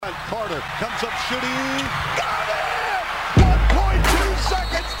Carter comes up shooting. Got it! 1.2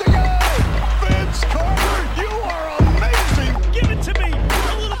 seconds to go. Vince Carter, you are amazing. Give it to me,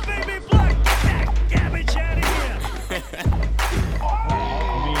 a little baby black. Get that garbage out of here.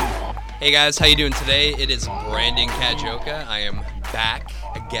 Hey guys, how you doing today? It is Brandon Kajoka. I am back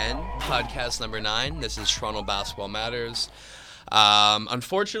again, podcast number 9. This is Toronto Basketball Matters.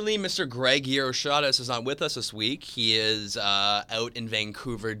 Unfortunately, Mr. Greg Yeroshadas is not with us this week. He is out in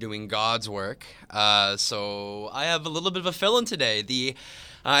Vancouver doing God's work. So I have a little bit of a fill-in today.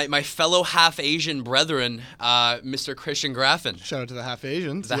 My fellow half-Asian brethren, Mr. Christian Graffin. Shout out to the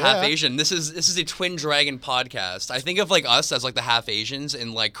half-Asians. Half-Asian. This is a Twin Dragon podcast. I think of like us as like the half-Asians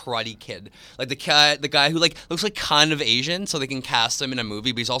in like Karate Kid. Like the guy who like looks like kind of Asian, so they can cast him in a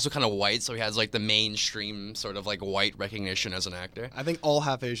movie, but he's also kind of white, so he has like the mainstream sort of like white recognition as an actor. I think all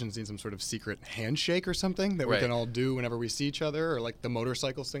half-Asians need some sort of secret handshake or something that we can all do whenever we see each other, or like the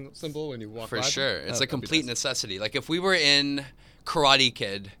motorcycle symbol when you walk by. For sure. It's a complete necessity. Like if we were in Karate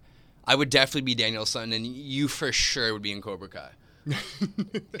Kid, I would definitely be Daniel Son, and you for sure would be in Cobra Kai.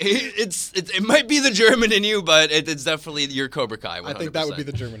 It might be the German in you, but it's definitely your Cobra Kai. 100%. I think that would be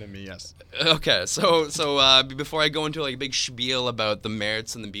the German in me, yes. Okay, so before I go into like a big spiel about the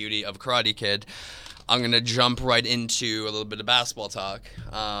merits and the beauty of Karate Kid, I'm gonna jump right into a little bit of basketball talk.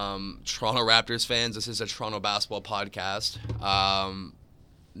 Toronto Raptors fans, this is a Toronto basketball podcast.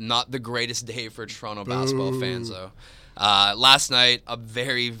 Not the greatest day for Toronto basketball fans, though. Last night, a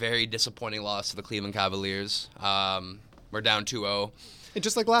very, very disappointing loss to the Cleveland Cavaliers. We're down 2-0.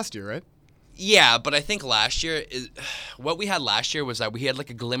 Just like last year, right? Yeah, but I think what we had last year was that we had like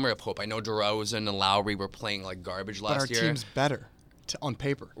a glimmer of hope. I know DeRozan and Lowry were playing like garbage last year. But our team's better on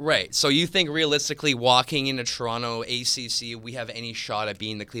paper. Right. So you think realistically walking into Toronto ACC, we have any shot at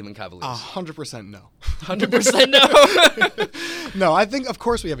beating the Cleveland Cavaliers? 100% no. 100% no? No, I think of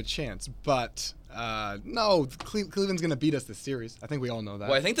course we have a chance, but... no, Cleveland's going to beat us this series. I think we all know that.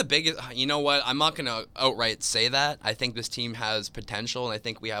 Well, I think the biggest, you know what, I'm not going to outright say that. I think this team has potential, and I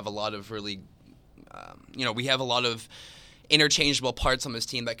think we have a lot of really, we have a lot of interchangeable parts on this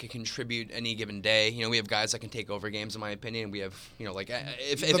team that could contribute any given day. You know, we have guys that can take over games, in my opinion. We have,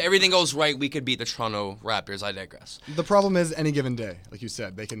 if everything goes right, we could beat the Toronto Raptors. I digress. The problem is any given day, like you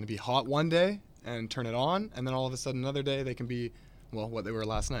said, they can be hot one day and turn it on, and then all of a sudden another day they can be... well, what they were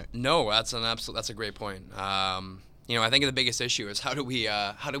last night. No, that's a great point. I think the biggest issue is how do we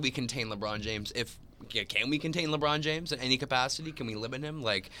contain LeBron James? Can we contain LeBron James in any capacity? Can we limit him?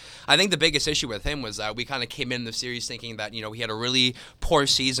 Like, I think the biggest issue with him was that we kind of came in the series thinking that, he had a really poor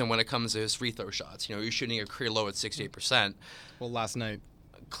season when it comes to his free throw shots. He was shooting a career low at 68%. Well, last night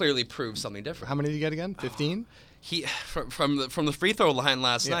clearly proved something different. How many did you get again? 15? He from the free throw line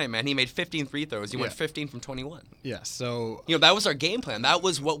last night, man. He made 15 free throws. He went 15 from 21. Yeah, so that was our game plan. That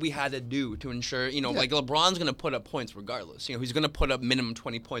was what we had to do to ensure, like LeBron's going to put up points regardless. He's going to put up minimum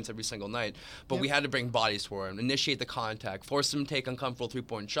 20 points every single night. But we had to bring bodies for him, initiate the contact, force him to take uncomfortable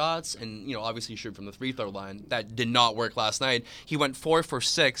 3-point shots, and obviously shoot from the free throw line. That did not work last night. He went 4 for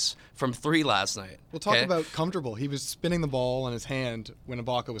 6 from 3 last night. We'll talk about comfortable. He was spinning the ball on his hand when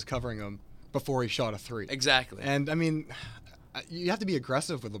Ibaka was covering him before he shot a 3. Exactly. And, I mean, you have to be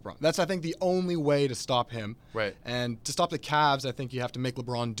aggressive with LeBron. That's, I think, the only way to stop him. Right. And to stop the Cavs, I think you have to make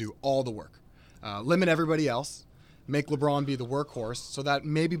LeBron do all the work. Limit everybody else. Make LeBron be the workhorse so that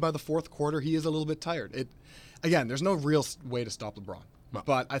maybe by the fourth quarter he is a little bit tired. Again, there's no real way to stop LeBron. No.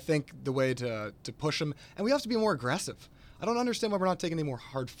 But I think the way to push him, and we have to be more aggressive. I don't understand why we're not taking any more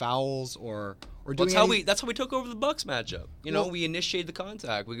hard fouls or doing that's how we took over the Bucks matchup. We initiated the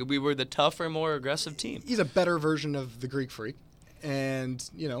contact. We were the tougher, more aggressive team. He's a better version of the Greek Freak, and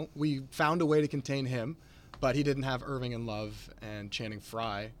we found a way to contain him, but he didn't have Irving and Love and Channing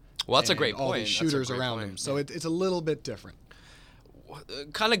Frye. Well, that's a great point. All the shooters around him, so it's a little bit different.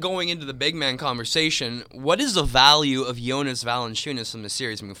 Kind of going into the big man conversation, what is the value of Jonas Valanciunas in the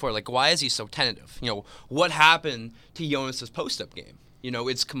series moving forward? Like, why is he so tentative? What happened to Jonas's post-up game?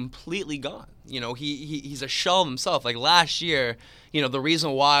 It's completely gone. He's a shell of himself. Like last year, the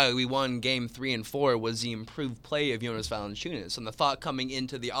reason why we won Game 3 and 4 was the improved play of Jonas Valanciunas. And the thought coming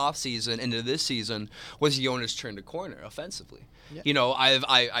into the offseason, into this season, was Jonas turned a corner offensively. Yeah.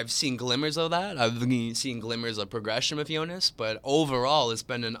 I've seen glimmers of that. I've seen glimmers of progression with Jonas. But overall, it's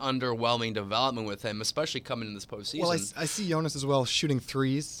been an underwhelming development with him, especially coming in this postseason. Well, I see Jonas as well shooting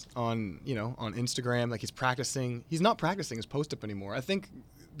threes on Instagram. Like he's practicing. He's not practicing his post-up anymore. I think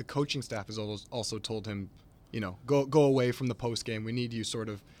the coaching staff has also told him, go away from the post game. We need you sort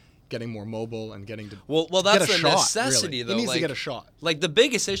of getting more mobile and getting to Well, get that's a the shot, necessity, really. though. He needs like, to get a shot. Like, the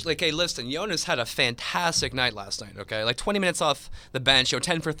biggest issue, like, hey, listen, Jonas had a fantastic night last night, okay? Like, 20 minutes off the bench,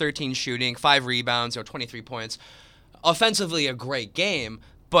 10 for 13 shooting, 5 rebounds, 23 points. Offensively, a great game.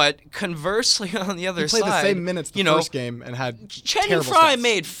 But conversely, on the other He played side, the same minutes the first game and had Channing terrible Frye stats.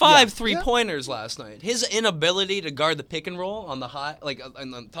 made 5 Yeah. three-pointers last night. His inability to guard the pick and roll on the high, like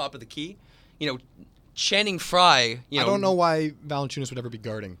on the top of the key, Channing Frye. I don't know why Valanciunas would ever be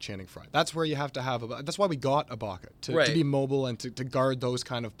guarding Channing Frye. That's where you have to have that's why we got Ibaka to be mobile and to guard those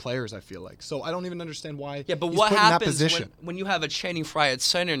kind of players. I feel like so I don't even understand why. Yeah, but he's what put in that happens position. when you have a Channing Frye at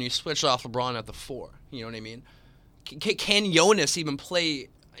center and you switch off LeBron at the 4? You know what I mean? Can Jonas even play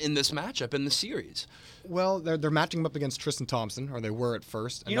in this matchup in the series? Well, they're matching him up against Tristan Thompson, or they were at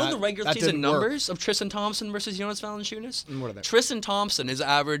first. And You know the regular that season didn't work. numbers of Tristan Thompson versus Jonas Valanciunas? And what are they? Tristan Thompson is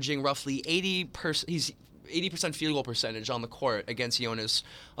averaging roughly 80%. He's 80% field goal percentage on the court against Jonas.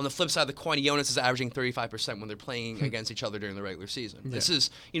 On the flip side of the coin, Jonas is averaging 35% when they're playing against each other during the regular season. This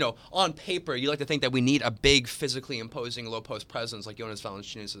is, on paper, you like to think that we need a big, physically imposing low post presence like Jonas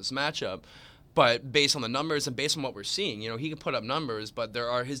Valanciunas in this matchup. But based on the numbers and based on what we're seeing, he can put up numbers, but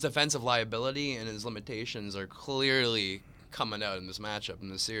his defensive liability and his limitations are clearly coming out in this matchup, in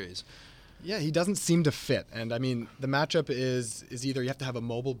this series. Yeah, he doesn't seem to fit. And I mean, the matchup is either you have to have a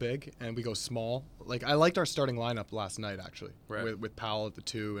mobile big and we go small. Like I liked our starting lineup last night actually, right. with Powell at the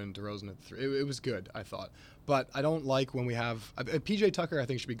 2 and DeRozan at the 3. It was good, I thought. But I don't like when we have PJ Tucker. I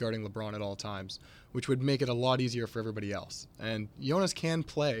think should be guarding LeBron at all times, which would make it a lot easier for everybody else. And Jonas can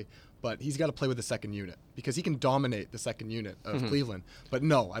play, but he's got to play with the second unit because he can dominate the second unit of Cleveland. But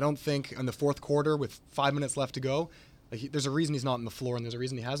no, I don't think in the fourth quarter with 5 minutes left to go, there's a reason he's not on the floor and there's a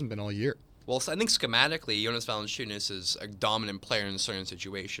reason he hasn't been all year. Well, I think schematically, Jonas Valanciunas is a dominant player in certain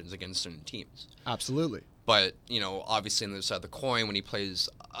situations against certain teams. Absolutely. But, obviously on the other side of the coin, when he plays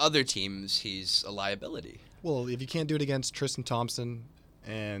other teams, he's a liability. Well, if you can't do it against Tristan Thompson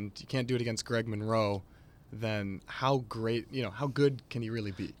and you can't do it against Greg Monroe, then how good can he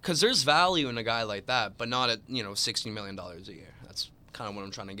really be? Because there's value in a guy like that, but not at, $16 million a year. That's kind of what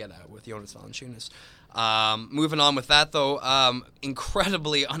I'm trying to get at with Jonas Valanciunas. Moving on with that, though,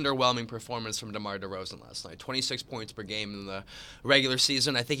 incredibly underwhelming performance from DeMar DeRozan last night. 26 points per game in the regular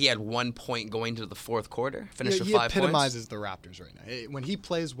season. I think he had 1 point going to the fourth quarter. Finished with 5 points. He epitomizes the Raptors right now. When he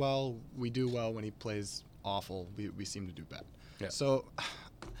plays well, we do well. When he plays awful, we seem to do bad. Yeah. So,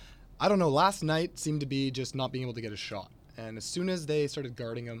 I don't know. Last night seemed to be just not being able to get a shot. And as soon as they started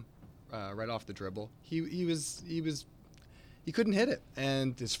guarding him right off the dribble, he couldn't hit it,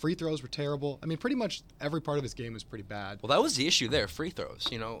 and his free throws were terrible. I mean, pretty much every part of his game was pretty bad. Well, that was the issue there, free throws.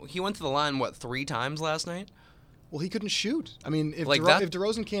 He went to the line, 3 times last night? Well, he couldn't shoot. I mean, if Like if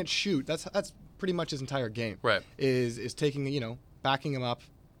DeRozan can't shoot, that's pretty much his entire game. Right. Is taking, backing him up,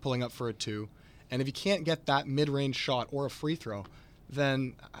 pulling up for a 2. And if he can't get that mid-range shot or a free throw,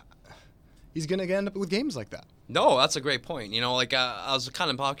 then he's going to end up with games like that. No, that's a great point. I was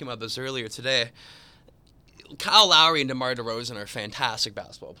kind of talking about this earlier today. Kyle Lowry and DeMar DeRozan are fantastic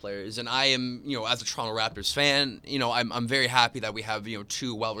basketball players, and I am, as a Toronto Raptors fan, I'm very happy that we have,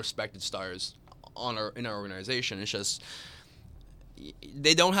 2 well-respected stars in our organization. It's just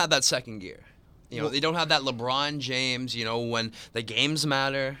they don't have that second gear. They don't have that LeBron James, when the games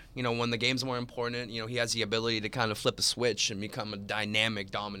matter, when the game's more important, he has the ability to kind of flip a switch and become a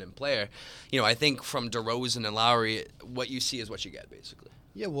dynamic, dominant player. I think from DeRozan and Lowry, what you see is what you get, basically.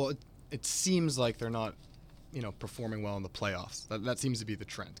 Yeah, well, it seems like they're not performing well in the playoffs. That seems to be the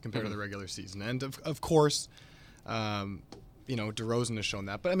trend compared to the regular season. And of course, DeRozan has shown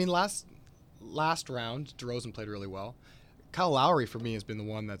that. But I mean, last round, DeRozan played really well. Kyle Lowry for me has been the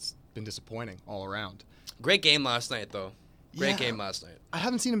one that's been disappointing all around. Great game last night, though. Great game last night. I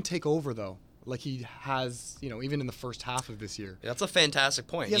haven't seen him take over though, like he has, even in the first half of this year. That's a fantastic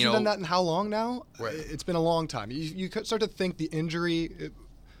point. He hasn't done that in how long now? Right. It's been a long time. You start to think the injury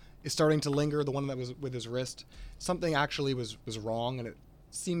is starting to linger, the one that was with his wrist. Something actually was wrong, and it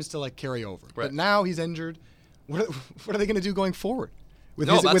seems to carry over. Right. But now he's injured. What are they going to do going forward with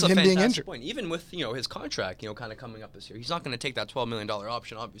that's him a being fantastic injured? point. Even with his contract, kind of coming up this year, he's not going to take that $12 million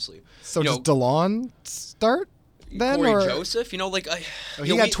option, obviously. So does DeLon start then, Corey or Joseph, he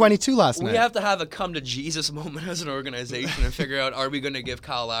got 22 last night. We have to have a come to Jesus moment as an organization and figure out, are we going to give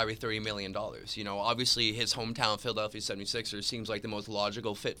Kyle Lowry $30 million? Obviously his hometown Philadelphia 76ers seems like the most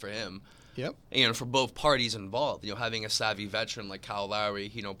logical fit for him. Yep. For both parties involved, having a savvy veteran like Kyle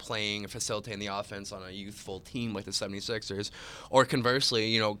Lowry, playing and facilitating the offense on a youthful team like the 76ers, or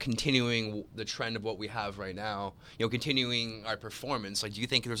conversely, continuing the trend of what we have right now, continuing our performance. Do you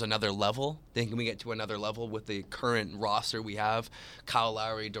think there's another level? Can we get to another level with the current roster we have? Kyle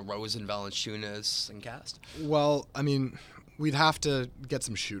Lowry, DeRozan, Valanciunas, and Cast. Well, I mean, we'd have to get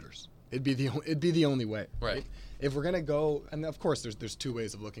some shooters. It'd be the only way. Right. If we're gonna go, and of course, there's two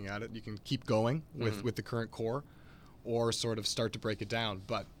ways of looking at it. You can keep going with the current core, or sort of start to break it down.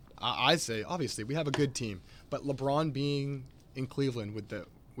 But I say, obviously, we have a good team. But LeBron being in Cleveland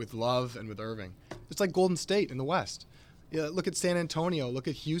with Love and with Irving, it's like Golden State in the West. Yeah, look at San Antonio. Look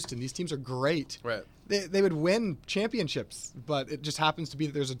at Houston. These teams are great. Right. They would win championships, but it just happens to be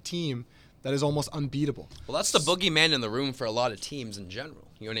that there's a team that is almost unbeatable. Well, that's the boogeyman in the room for a lot of teams in general.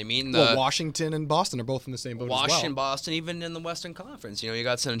 You know what I mean? Well, Washington and Boston are both in the same boat as well. Washington, Boston, even in the Western Conference. You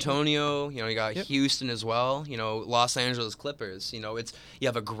got San Antonio. You got Houston as well. Los Angeles Clippers. You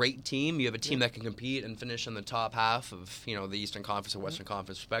have a great team. You have a team that can compete and finish in the top half of the Eastern Conference and Western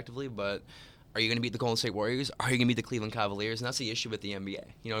Conference respectively. But are you going to beat the Golden State Warriors? Are you going to beat the Cleveland Cavaliers? And that's the issue with the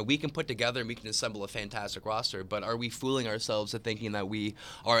NBA. We can put together and we can assemble a fantastic roster, but are we fooling ourselves to thinking that we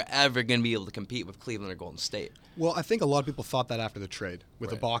are ever going to be able to compete with Cleveland or Golden State? Well, I think a lot of people thought that after the trade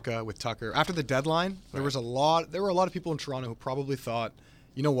with Ibaka, with Tucker. After the deadline, there were a lot of people in Toronto who probably thought,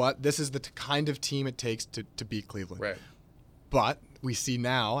 you know what, this is the kind of team it takes to beat Cleveland. Right. But we see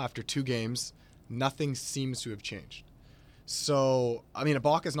now, after 2 games, nothing seems to have changed. So, I mean,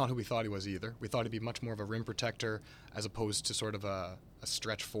 Ibaka's not who we thought he was either. We thought he'd be much more of a rim protector as opposed to sort of a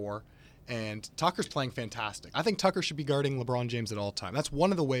stretch 4. And Tucker's playing fantastic. I think Tucker should be guarding LeBron James at all time. That's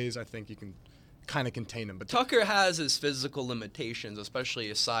one of the ways I think you can kind of contain him. But Tucker has his physical limitations, especially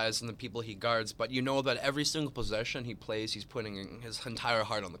his size and the people he guards. But that every single possession he plays, he's putting his entire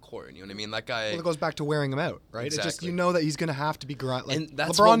heart on the court. You know what I mean? That guy. Well, it goes back to wearing him out, right? Exactly. It's just that he's going to have to be and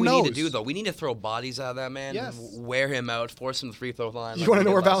that's LeBron what we knows. need to do, though. We need to throw bodies out of that man. Yes. Wear him out. Force him to the free throw line. You want to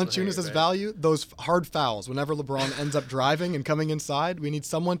know where Valanciunas has value? Those hard fouls. Whenever LeBron ends up driving and coming inside, we need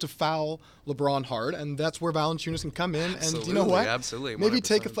someone to foul LeBron hard, and that's where Valanciunas can come in. And you know what? Absolutely. 100%. Maybe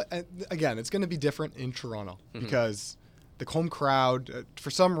take again. It's going to be different in Toronto because the home crowd,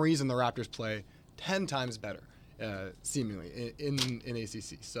 for some reason, the Raptors play 10 times better, seemingly in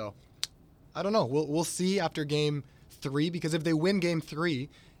ACC. So I don't know. We'll see after Game 3, because if they win Game 3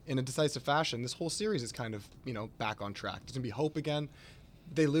 in a decisive fashion, this whole series is kind of back on track. There's gonna be hope again.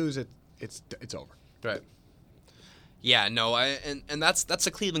 They lose it, it's over. Right. Yeah, no, and that's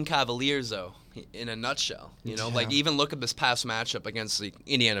the Cleveland Cavaliers, though, in a nutshell. Like, even look at this past matchup against the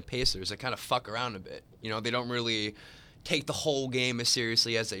Indiana Pacers. They kind of fuck around a bit. They don't really take the whole game as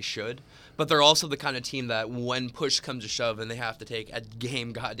seriously as they should. But they're also the kind of team that when push comes to shove and they have to take a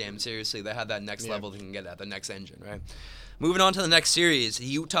game goddamn seriously, they have that next level they can get at, the next engine, right? Moving on to the next series,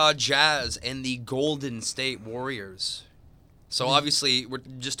 Utah Jazz and the Golden State Warriors. So obviously, we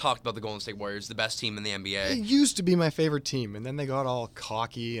just talked about the Golden State Warriors, the best team in the NBA. It used to be my favorite team, and then they got all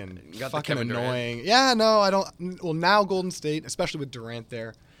cocky and got fucking Kevin annoying. Durant. Yeah, no, I don't. Well, now Golden State, especially with Durant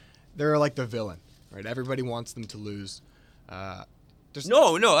there, they're like the villain, right? Everybody wants them to lose. No,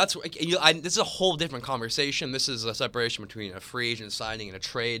 that's this is a whole different conversation. This is a separation between a free agent signing and a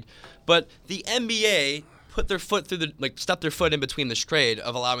trade. But the NBA stepped their foot in between this trade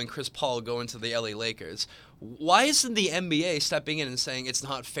of allowing Chris Paul to go into the LA Lakers. Why isn't the NBA stepping in and saying it's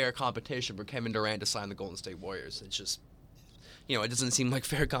not fair competition for Kevin Durant to sign the Golden State Warriors? It's just, it doesn't seem like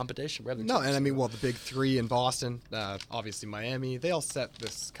fair competition. No, and I mean, the big 3 in Boston, obviously Miami, they all set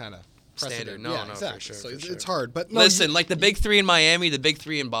this kind of standard. No, exactly. for sure. So for sure. it's hard. But listen, the big 3 in Miami, the big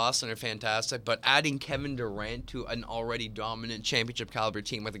 3 in Boston are fantastic, but adding Kevin Durant to an already dominant championship caliber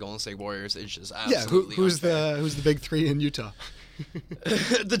team like the Golden State Warriors is just absolutely who's unfair. the big 3 in Utah?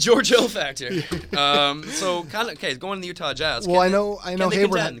 The George Hill factor. So going to the Utah Jazz. Well, I know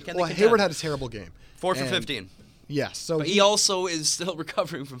Hayward. Hayward had a terrible game. 4 for 15. Yes, so but he also is still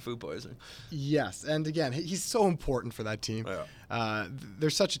recovering from food poisoning. Yes, and again, he's so important for that team. Yeah. They're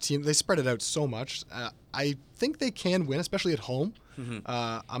such a team. They spread it out so much. I think they can win, especially at home. Mm-hmm.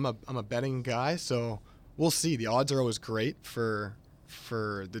 I'm a betting guy, so we'll see. The odds are always great for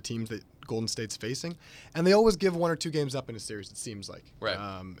the teams that Golden State's facing, and they always give 1 or 2 games up in a series. It seems like, right?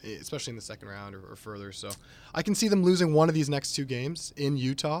 Especially in the second round or further. So I can see them losing one of these next 2 games in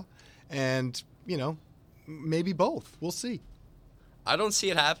Utah, and maybe both. We'll see. I don't see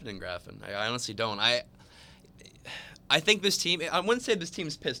it happening, Graffin. I honestly don't. I think this team, I wouldn't say this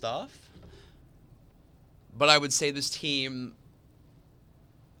team's pissed off, but I would say this team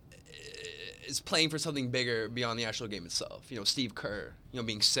is playing for something bigger beyond the actual game itself. Steve Kerr,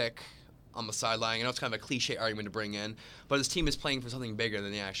 being sick on the sideline. I know it's kind of a cliche argument to bring in, but his team is playing for something bigger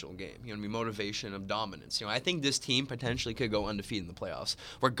than the actual game. Motivation of dominance. I think this team potentially could go undefeated in the playoffs,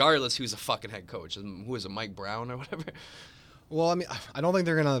 regardless who's a fucking head coach. Who is it, Mike Brown or whatever? Well, I mean, I don't think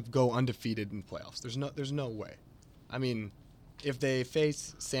they're gonna go undefeated in the playoffs. There's no way. I mean, if they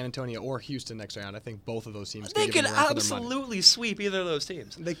face San Antonio or Houston next round, I think both of those teams They can could give them a run for their money. absolutely sweep either of those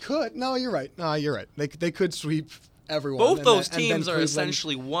teams. They could. No, you're right. They could sweep everyone. Both and those then- and then teams are Cleveland-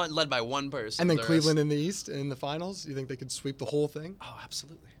 essentially led by one person. And then The rest- Cleveland in the East in the finals. You think they could sweep the whole thing? Oh,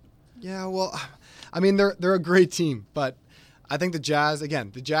 absolutely. Yeah. Well, I mean, they're a great team, but I think the Jazz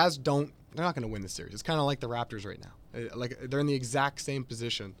don't. They're not going to win the series. It's kind of like the Raptors right now. Like they're in the exact same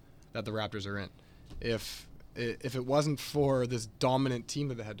position that the Raptors are in. If it wasn't for this dominant team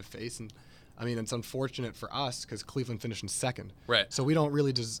that they had to face, and I mean, it's unfortunate for us because Cleveland finished in second. Right. So we don't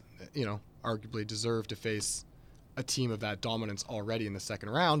really arguably deserve to face a team of that dominance already in the second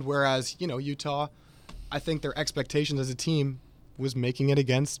round. Whereas, Utah, I think their expectations as a team was making it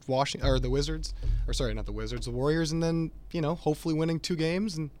against the Wizards, or sorry, not the Wizards, the Warriors, and then, hopefully winning 2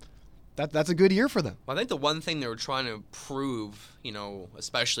 games, and that's a good year for them. Well, I think the one thing they were trying to prove,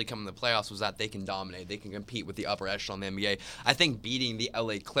 especially coming to the playoffs, was that they can dominate. They can compete with the upper echelon in the NBA. I think beating the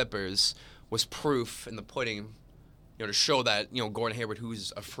LA Clippers was proof in the pudding, to show that, Gordon Hayward,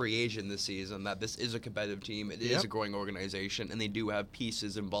 who's a free agent this season, that this is a competitive team. It is a growing organization, and they do have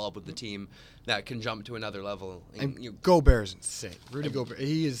pieces involved with the team that can jump to another level. And Gobert's insane. Rudy Gobert,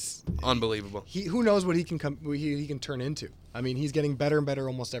 he is unbelievable. Who knows what he can turn into? I mean, he's getting better and better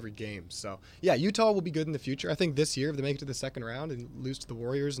almost every game. So, yeah, Utah will be good in the future. I think this year, if they make it to the second round and lose to the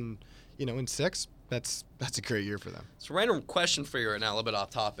Warriors and, in 6, that's a great year for them. So, random question for you right now, a little bit off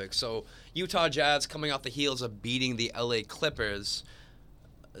topic. So, Utah Jazz coming off the heels of beating the LA Clippers.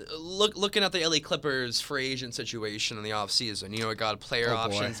 Looking at the LA Clippers free agent situation in the offseason, we got player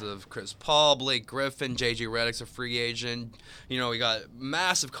options of Chris Paul, Blake Griffin, J.J. Redick's a free agent. We got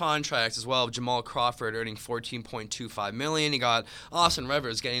massive contracts as well of Jamal Crawford earning $14.25 million. You got Austin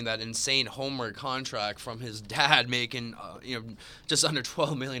Rivers getting that insane homer contract from his dad, making just under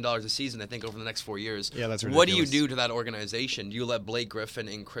 $12 million a season, I think, over the next 4 years. Yeah, that's ridiculous. What do you do to that organization? Do you let Blake Griffin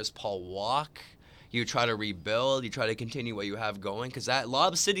and Chris Paul walk? You try to rebuild, you try to continue what you have going, because that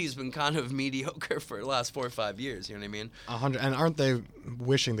Lob City's been kind of mediocre for the last 4 or 5 years. You know what I mean? 100, and aren't they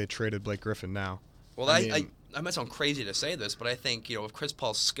wishing they traded Blake Griffin now? Well, I might sound crazy to say this, but I think with Chris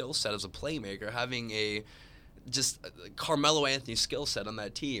Paul's skill set as a playmaker, having just Carmelo Anthony skill set on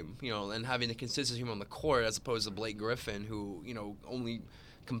that team, and having the consistency on the court as opposed to Blake Griffin, who only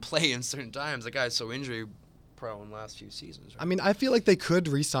can play in certain times. The guy's so injury prone last few seasons. Right? I mean, I feel like they could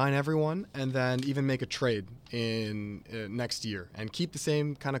re-sign everyone and then even make a trade in next year and keep the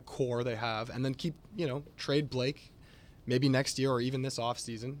same kind of core they have, and then keep trade Blake maybe next year or even this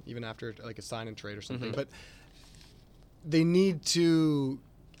offseason, even after like a sign and trade or something. Mm-hmm. But they need to.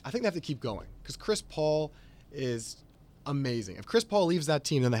 I think they have to keep going because Chris Paul is amazing. If Chris Paul leaves that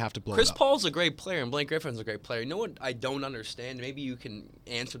team, then they have to blow Chris it up. Paul's a great player, and Blake Griffin's a great player. You know what I don't understand? Maybe you can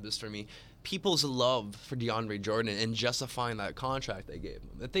answer this for me. People's love for DeAndre Jordan and justifying that contract they gave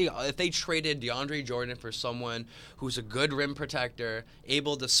him. If they traded DeAndre Jordan for someone who's a good rim protector,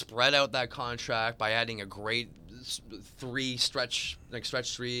 able to spread out that contract by adding a great stretch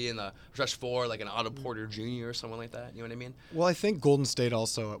 3 and a stretch 4, like an Otto Porter Jr. or someone like that. You know what I mean? Well, I think Golden State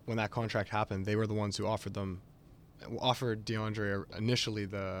also, when that contract happened, they were the ones who offered DeAndre initially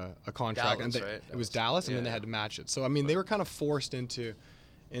a contract, Dallas, and right? It was Dallas, and yeah. then they had to match it. So I mean, they were kind of forced into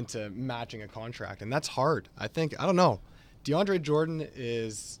matching a contract, and that's hard. I don't know. DeAndre Jordan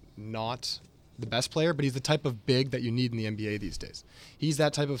is not the best player, but he's the type of big that you need in the NBA these days. He's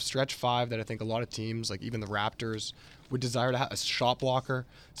that type of stretch 5 that I think a lot of teams, like even the Raptors, would desire to have. A shot blocker,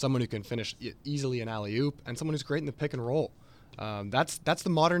 someone who can finish easily an alley-oop, and someone who's great in the pick and roll. That's the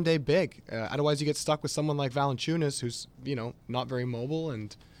modern day big. Otherwise, you get stuck with someone like Valanciunas, who's not very mobile,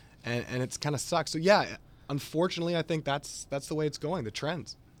 and it's kind of sucks. So yeah, unfortunately, I think that's the way it's going. The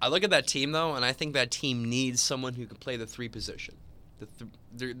trends. I look at that team though, and I think that team needs someone who can play the 3 position.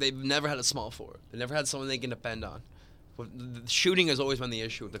 They've never had a small forward. They've never had someone they can depend on. The shooting has always been the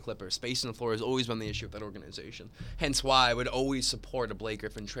issue with the Clippers. Space on the floor has always been the issue with that organization. Hence why I would always support a Blake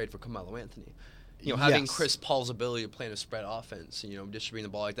Griffin trade for Carmelo Anthony. Having Yes. Chris Paul's ability to play in a spread offense, distributing the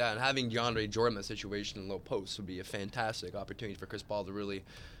ball like that, and having DeAndre Jordan in that situation in low post would be a fantastic opportunity for Chris Paul to really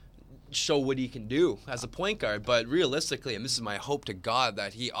show what he can do as a point guard. But realistically, and this is my hope to God,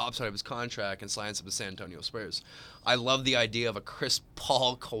 that he opts out of his contract and signs with the San Antonio Spurs. I love the idea of a Chris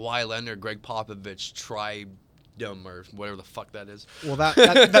Paul, Kawhi Leonard, Greg Popovich tridom or whatever the fuck that is. Well,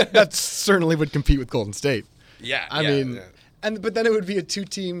 that certainly would compete with Golden State. Yeah, I mean, but then it would be a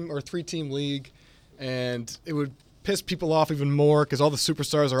 2-team or 3-team league, and it would piss people off even more because all the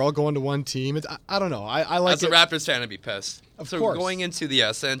superstars are all going to one team. I don't know. I like it. As a Raptors fan, I'd be pissed. Of so course. Going into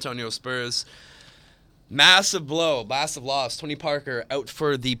the San Antonio Spurs, Massive blow, massive loss. Tony Parker out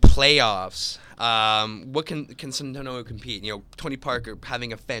for the playoffs. What can San Antonio compete? Tony Parker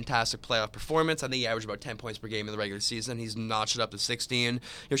having a fantastic playoff performance. I think he averaged about 10 points per game in the regular season. He's notched it up to 16.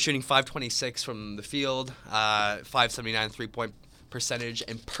 Shooting .526 from the field, .579 3-point percentage,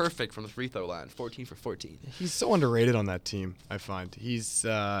 and perfect from the free throw line, 14 for 14. He's so underrated on that team, I find. He's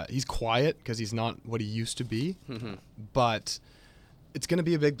quiet because he's not what he used to be, but it's going to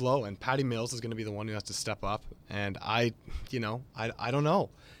be a big blow, and Patty Mills is going to be the one who has to step up. And I don't know.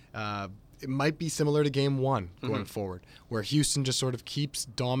 It might be similar to Game 1 going forward, where Houston just sort of keeps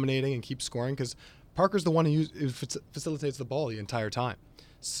dominating and keeps scoring because Parker's the one who facilitates the ball the entire time.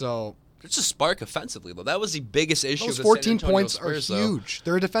 So it's a spark offensively, though. That was the biggest issue. Those of the 14 San Antonio points Spurs, are huge.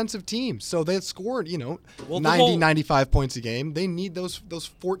 Though. They're a defensive team, so they scored 90, 95 points a game. They need those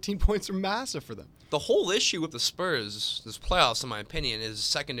 14 points are massive for them. The whole issue with the Spurs, this playoffs, in my opinion, is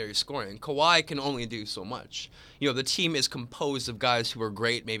secondary scoring. Kawhi can only do so much. The team is composed of guys who were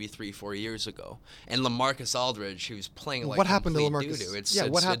great maybe 3-4 years ago. And LaMarcus Aldridge, who's playing like what happened to complete LaMarcus?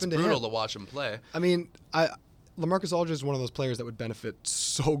 doo-doo. What happened to him? It's brutal to watch him play. I mean, LaMarcus Aldridge is one of those players that would benefit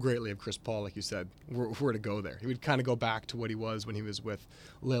so greatly if Chris Paul, like you said, were to go there. He would kind of go back to what he was when he was with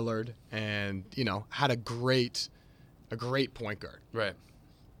Lillard and, had a great point guard. Right.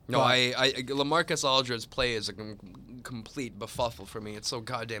 No, LaMarcus Aldridge's play is a complete befuffle for me. It's so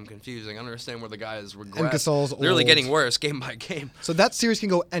goddamn confusing. I don't understand where the guy is regressed. And Gasol's literally old. getting worse game by game. So that series can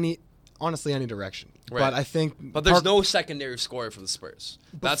go any direction. Right. But I think... But there's no secondary scorer for the Spurs.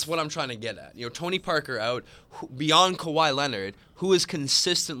 That's what I'm trying to get at. Tony Parker out, beyond Kawhi Leonard, who is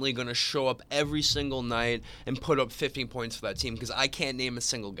consistently going to show up every single night and put up 15 points for that team, because I can't name a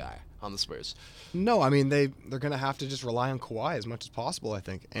single guy on the Spurs. No, I mean, they're going to have to just rely on Kawhi as much as possible, I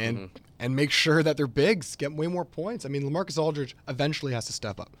think, and make sure that their bigs get way more points. I mean, LaMarcus Aldridge eventually has to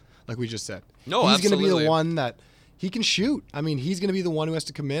step up, like we just said. No, he's absolutely. going to be the one that he can shoot. I mean, he's going to be the one who has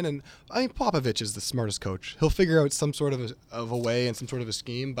to come in, and I mean, Popovich is the smartest coach. He'll figure out some sort of a way and some sort of a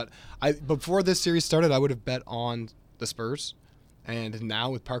scheme. But before this series started, I would have bet on the Spurs, and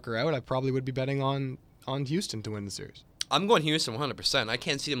now with Parker out, I probably would be betting on Houston to win the series. I'm going Houston 100%. I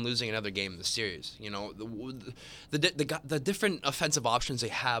can't see them losing another game in the series. The different offensive options they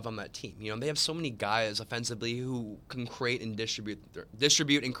have on that team. They have so many guys offensively who can create and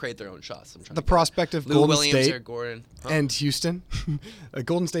distribute and create their own shots. The prospect of Lou Golden Williams, State Eric Gordon. and Houston, a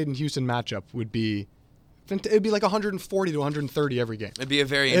Golden State and Houston matchup would be. It'd be like 140 to 130 every game. It'd be a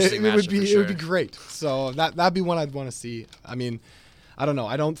very interesting matchup. It would be great. So that'd be one I'd want to see. I mean, I don't know.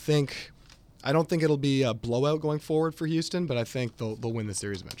 I don't think it'll be a blowout going forward for Houston, but I think they'll win the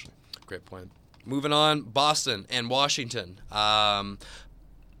series eventually. Great point. Moving on, Boston and Washington.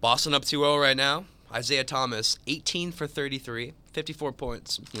 Boston up 2-0 right now. Isaiah Thomas, 18 for 33, 54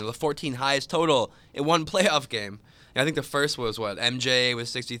 points. The 14 highest total in one playoff game. I think the first was MJ was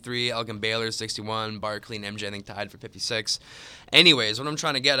 63, Elgin Baylor 61, Barkley and MJ I think tied for 56. Anyways, what I'm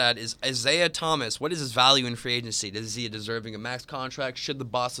trying to get at is Isaiah Thomas, what is his value in free agency? Is he deserving a max contract? Should the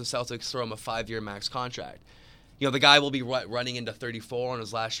Boston Celtics throw him a 5-year max contract? The guy will be running into 34 on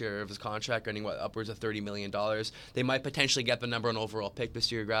his last year of his contract, earning upwards of $30 million. They might potentially get the number one overall pick this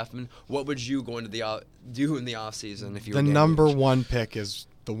year, Graffman. What would you go into do in the offseason if you were the number one pick is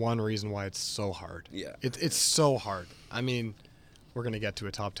the one reason why it's so hard. Yeah. It's so hard. I mean, we're going to get to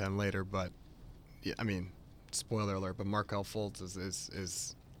a top 10 later, but yeah, I mean, spoiler alert, but Markelle Fultz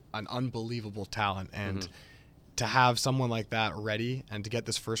is an unbelievable talent, and to have someone like that ready and to get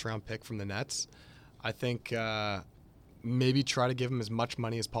this first round pick from the Nets, I think maybe try to give him as much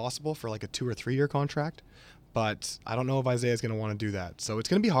money as possible for like a 2 or 3 year contract, but I don't know if Isaiah's going to want to do that. So it's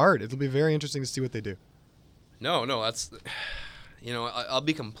going to be hard. It'll be very interesting to see what they do. No, that's... I'll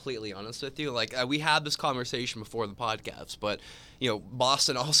be completely honest with you. Like, we had this conversation before the podcast, but,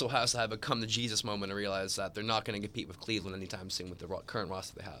 Boston also has to have a come-to-Jesus moment and realize that they're not going to compete with Cleveland anytime soon with the current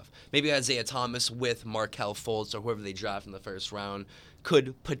roster they have. Maybe Isaiah Thomas with Markelle Fultz or whoever they draft in the first round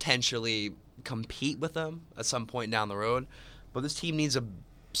could potentially compete with them at some point down the road. But this team needs to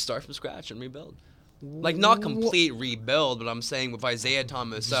start from scratch and rebuild. Like, not complete rebuild, but I'm saying with Isaiah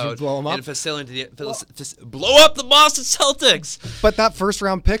Thomas out blow him up? and blow up the Boston Celtics. But that first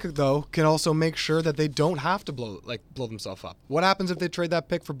round pick, though, can also make sure that they don't have to blow themselves up. What happens if they trade that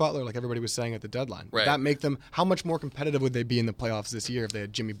pick for Butler, like everybody was saying at the deadline? Right. Would that make them, how much more competitive would they be in the playoffs this year if they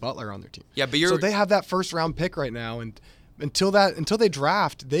had Jimmy Butler on their team? Yeah, but so they have that first round pick right now, and until they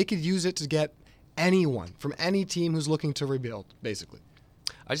draft, they could use it to get anyone from any team who's looking to rebuild, basically.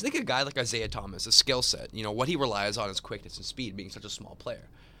 I just think a guy like Isaiah Thomas, a skill set, what he relies on is quickness and speed, being such a small player.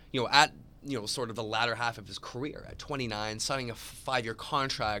 At sort of the latter half of his career, at 29, signing a 5-year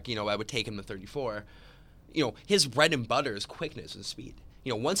contract, I would take him to 34. his bread and butter is quickness and speed.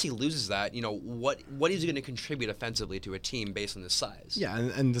 Once he loses that, what is he going to contribute offensively to a team based on his size? Yeah,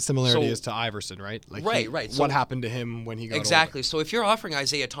 and the similarity is to Iverson, right? Like right. What happened to him when he got exactly. older? So if you're offering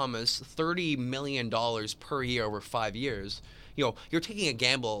Isaiah Thomas $30 million per year over 5 years, you're taking a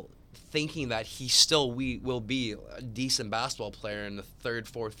gamble thinking that he still will be a decent basketball player in the third,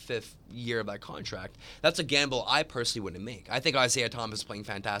 fourth, fifth year of that contract. That's a gamble I personally wouldn't make. I think Isaiah Thomas is playing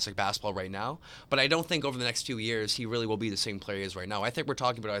fantastic basketball right now, but I don't think over the next few years he really will be the same player he is right now. I think we're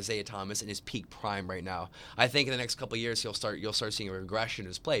talking about Isaiah Thomas in his peak prime right now. I think in the next couple of years you'll start seeing a regression in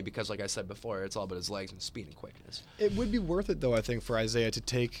his play because, like I said before, it's all about his legs and speed and quickness. It would be worth it, though, I think, for Isaiah to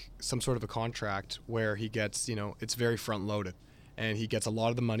take some sort of a contract where he gets, it's very front-loaded. And he gets a lot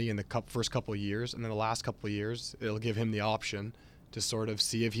of the money in the first couple of years, and then the last couple of years, it'll give him the option to sort of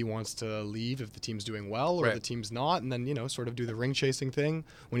see if he wants to leave if the team's doing well or right. the team's not, and then, sort of do the ring-chasing thing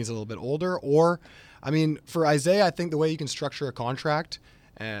when he's a little bit older. Or, for Isaiah, I think the way you can structure a contract,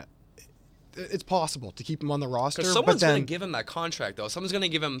 it's possible to keep him on the roster. Because someone's going to give him that contract, though. Someone's going to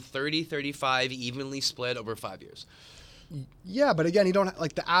give him 30, 35, evenly split over 5 years. Yeah, but again, you don't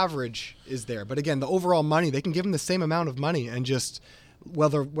the average is there. But again, the overall money, they can give him the same amount of money and just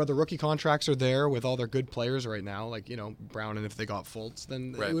whether rookie contracts are there with all their good players right now, Brown, and if they got Fultz,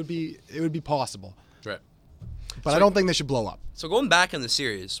 then right. it would be possible. Right. But I don't think they should blow up. So going back in the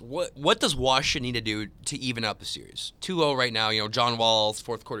series, what does Washington need to do to even up the series? 2-0 right now. John Wall's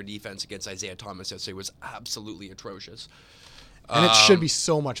fourth quarter defense against Isaiah Thomas yesterday was absolutely atrocious. And it should be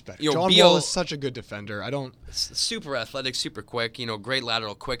so much better. John Wall is such a good defender. Super athletic, super quick, great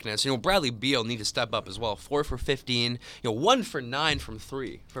lateral quickness. Bradley Beal needs to step up as well. 4 for 15, 1 for 9 from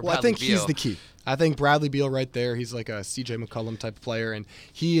 3 for Bradley Beal. I think he's the key. I think Bradley Beal right there, he's like a CJ McCollum type of player, and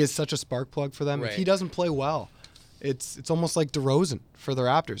he is such a spark plug for them. Right. If he doesn't play well, it's almost like DeRozan for the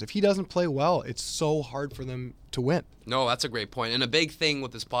Raptors. If he doesn't play well, it's so hard for them to win. No, that's a great point. And a big thing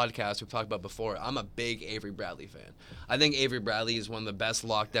with this podcast we've talked about before, I'm a big Avery Bradley fan. I think Avery Bradley is one of the best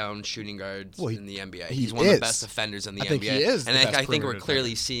lockdown shooting guards in the NBA. He's one of the best defenders in the NBA. I think he is. And I think we're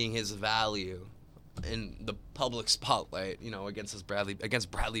clearly seeing his value in the public spotlight, against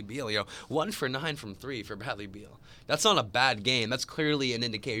Bradley Beal. 1 for 9 from 3 for Bradley Beal. That's not a bad game. That's clearly an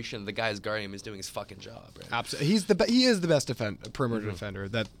indication the guy's guarding him is doing his fucking job. Right? Absolutely, he is the best perimeter defender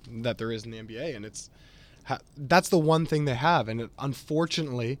that there is in the NBA, and that's the one thing they have. And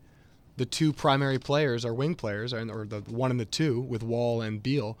unfortunately, the two primary players are wing players, or the one and the two with Wall and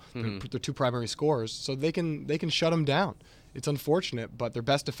Beal, the two primary scorers, so they can shut them down. It's unfortunate, but their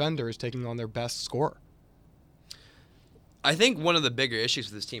best defender is taking on their best scorer. I think one of the bigger issues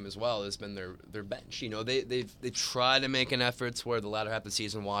with this team as well has been their bench. They've tried to make an effort toward the latter half of the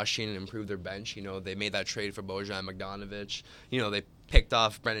season, Washington, and improve their bench. They made that trade for Bojan Bogdanovic. They picked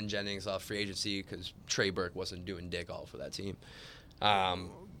off Brendan Jennings off free agency because Trey Burke wasn't doing dick all for that team.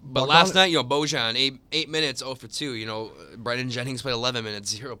 But last night, Bojan, 8 minutes, 0 for 2. Brendan Jennings played 11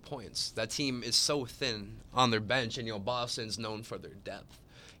 minutes, 0 points. That team is so thin on their bench, and, Boston's known for their depth.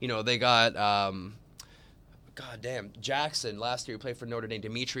 They got, Jackson last year who played for Notre Dame,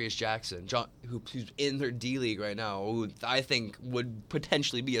 Demetrius Jackson, who's in their D-League right now, who I think would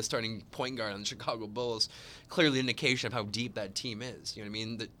potentially be a starting point guard on the Chicago Bulls. Clearly an indication of how deep that team is. You know what I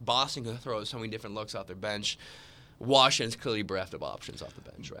mean? Boston can throw so many different looks off their bench. Washington's clearly bereft of options off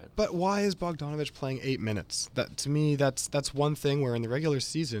the bench, right? But why is Bogdanovic playing 8 minutes? That to me, that's one thing where in the regular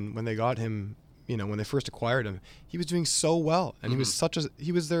season when they got him, when they first acquired him, he was doing so well, and he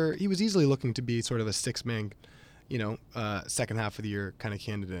was easily looking to be sort of a 6-man, second half of the year kind of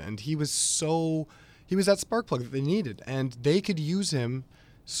candidate, and he was that spark plug that they needed, and they could use him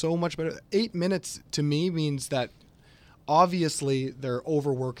so much better. 8 minutes to me means that obviously they're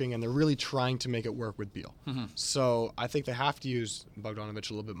overworking and they're really trying to make it work with Beal. So I think they have to use Bogdanovic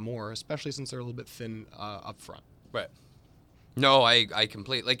a little bit more, especially since they're a little bit thin up front. Right. No, I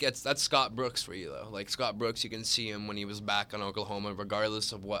completely that's Scott Brooks for you though. Like Scott Brooks, you can see him when he was back on Oklahoma,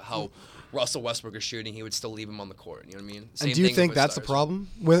 regardless of how Russell Westbrook is shooting, he would still leave him on the court. You know what I mean? Same and do you thing think with that's stars. the problem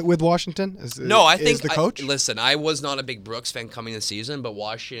with Washington? I think the coach. Listen, I was not a big Brooks fan coming this season, but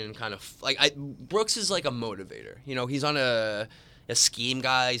Washington kind of Brooks is like a motivator. He's on a scheme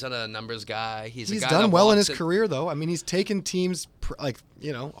guy. He's not a numbers guy. He's a guy done well in his career, though. I mean, he's taken teams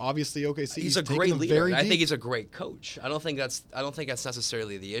obviously OKC. He's a great leader. I think he's a great coach. I don't think that's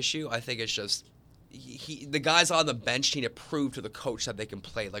necessarily the issue. I think it's just the guys on the bench need to prove to the coach that they can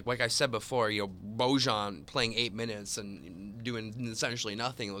play. Like I said before, Bojan playing 8 minutes and doing essentially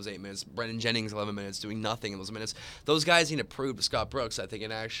nothing in those 8 minutes. Brendan Jennings 11 minutes doing nothing in those minutes. Those guys need to prove to Scott Brooks that they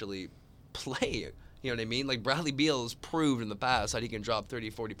can actually play You know what I mean? Like, Bradley Beal has proved in the past that he can drop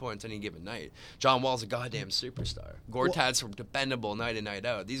 30, 40 points any given night. John Wall's a goddamn superstar. Gortat's dependable night in, night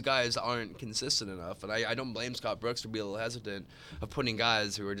out. These guys aren't consistent enough, and I don't blame Scott Brooks for being a little hesitant of putting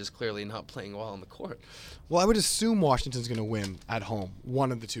guys who are just clearly not playing well on the court. Well, I would assume Washington's going to win at home,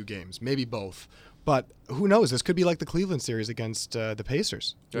 one of the two games, maybe both. But who knows? This could be like the Cleveland series against the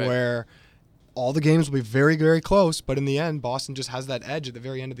Pacers, right, where all the games will be very, very close, but in the end, Boston just has that edge at the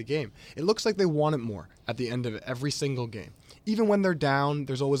very end of the game. It looks like they want it more at the end of every single game. Even when they're down,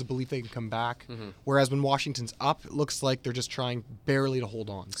 there's always a belief they can come back. Mm-hmm. Whereas when Washington's up, it looks like they're just trying barely to hold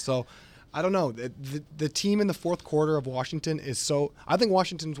on. So, I don't know. The team in the fourth quarter of Washington is so... I think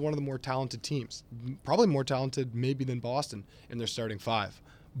Washington's one of the more talented teams. Probably more talented maybe than Boston in their starting five.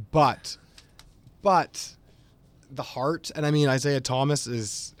 But the heart, and I mean, Isaiah Thomas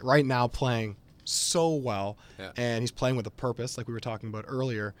is right now playing so well, and he's playing with a purpose, like we were talking about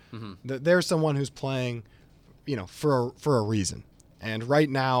earlier. Mm-hmm. There's someone who's playing, for a reason, and right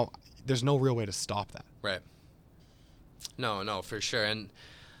now there's no real way to stop that. Right. No, for sure. And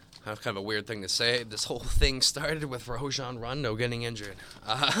that's kind of a weird thing to say. This whole thing started with Rajon Rondo getting injured.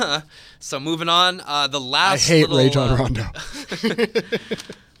 So moving on, the last. I hate Rajon Rondo.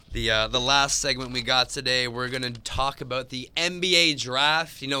 The last segment we got today, we're going to talk about the NBA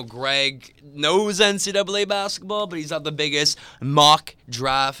draft. You know, Greg knows NCAA basketball, but he's not the biggest mock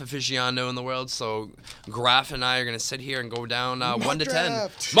draft aficionado in the world. So Graf and I are going to sit here and go down 1 to 10.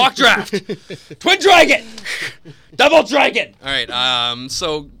 Mock draft! Twin Dragon! Double Dragon! All right,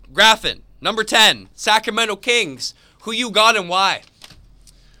 so Graffin, number 10, Sacramento Kings. Who you got and why?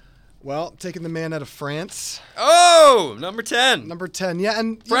 Well, taking the man out of France. Oh, number 10. Number 10, yeah.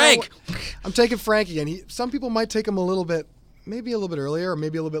 And Frank. I'm taking Frank again. Some people might take him maybe a little bit earlier or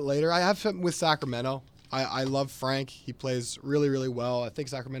maybe a little bit later. I have him with Sacramento. I love Frank. He plays really, really well. I think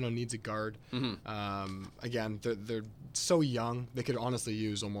Sacramento needs a guard. Mm-hmm. Again, they're so young. They could honestly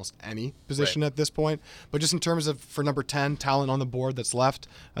use almost any position at this point. But just in terms of, for number 10, talent on the board that's left,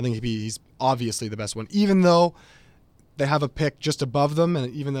 I think he's obviously the best one. Even though they have a pick just above them,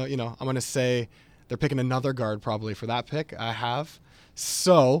 and even though, I'm going to say they're picking another guard probably for that pick, I have.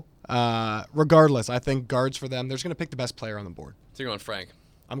 So, regardless, I think guards for them, they're just going to pick the best player on the board. So you're going Frank.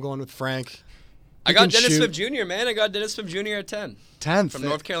 I'm going with Frank. I got Dennis Smith Jr., man. I got Dennis Smith Jr. at 10. 10th. From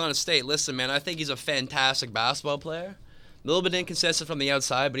North Carolina State. Listen, man, I think he's a fantastic basketball player. A little bit inconsistent from the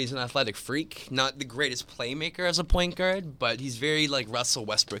outside, but he's an athletic freak. Not the greatest playmaker as a point guard, but he's very, Russell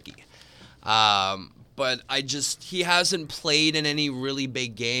Westbrook-y. But he hasn't played in any really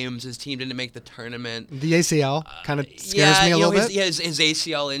big games. His team didn't make the tournament. The ACL kind of scares me a little bit. His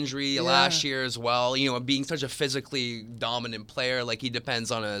ACL injury last year as well. Being such a physically dominant player, he depends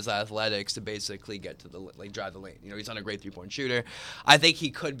on his athletics to basically get to the drive the lane. He's not a great 3-point shooter. I think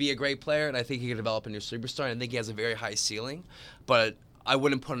he could be a great player, and I think he could develop into a superstar. And I think he has a very high ceiling, but I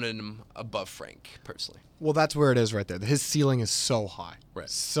wouldn't put him above Frank personally. Well, that's where it is right there. His ceiling is so high. Right.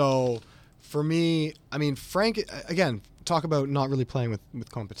 So, for me, I mean, Frank, again, talk about not really playing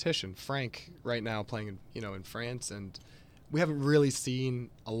with competition. Frank right now playing in France, and we haven't really seen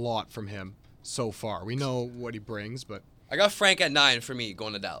a lot from him so far. We know what he brings, but I got Frank at 9 for me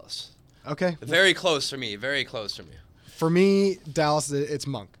going to Dallas. Okay. Very close for me. Very close for me. For me, Dallas, it's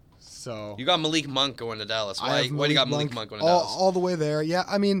Monk. So you got Malik Monk going to Dallas. Why do you got Malik Monk going to Dallas? All the way there. Yeah,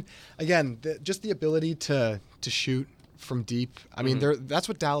 I mean, again, just the ability to shoot from deep. I mean, that's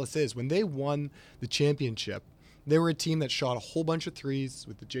what Dallas is. When they won the championship, they were a team that shot a whole bunch of threes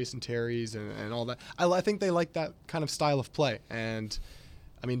with the Jason Terrys and all that. I think they like that kind of style of play. And,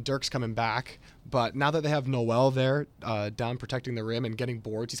 I mean, Dirk's coming back. But now that they have Noel there, down protecting the rim and getting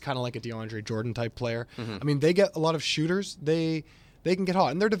boards, he's kind of like a DeAndre Jordan type player. Mm-hmm. I mean, they get a lot of shooters. They can get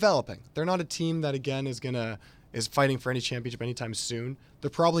hot. And they're developing. They're not a team that, again, is fighting for any championship anytime soon. They're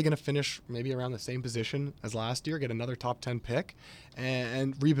probably going to finish maybe around the same position as last year, get another top 10 pick,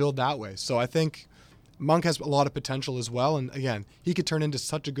 and rebuild that way. So I think Monk has a lot of potential as well. And again, he could turn into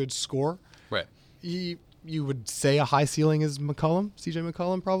such a good scorer. Right. You would say a high ceiling is McCollum, CJ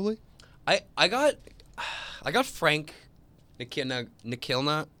McCollum probably? I got Frank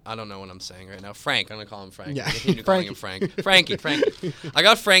Nikilna. I don't know what I'm saying right now. Frank. I'm going to call him Frank. Yeah. I'm calling him Frank. Frankie. I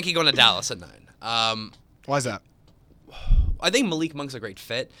got Frankie going to Dallas at 9. Why is that? I think Malik Monk's a great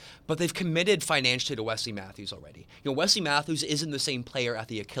fit, but they've committed financially to Wesley Matthews already. Wesley Matthews isn't the same player at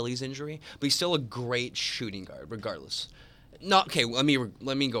the Achilles injury, but he's still a great shooting guard, regardless. Let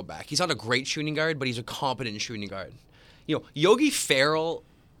me go back. He's not a great shooting guard, but he's a competent shooting guard. Yogi Ferrell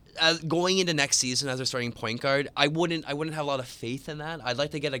going into next season as their starting point guard, I wouldn't have a lot of faith in that. I'd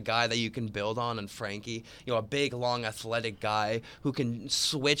like to get a guy that you can build on, and Frankie, a big, long, athletic guy who can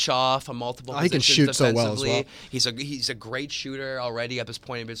switch off on multiple positions. He can shoot so well as well. He's a great shooter already at this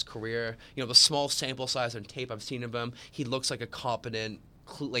point of his career. The small sample size and tape I've seen of him, he looks like a competent,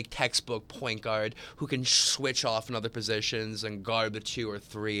 like textbook point guard who can switch off in other positions and guard the 2 or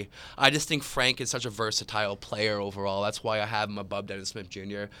 3. I just think Frank is such a versatile player overall. That's why I have him above Dennis Smith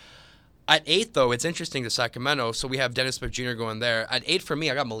Jr. At 8, though, it's interesting to Sacramento. So we have Dennis Smith Jr. going there. At 8 for me,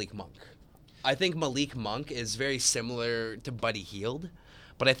 I got Malik Monk. I think Malik Monk is very similar to Buddy Hield.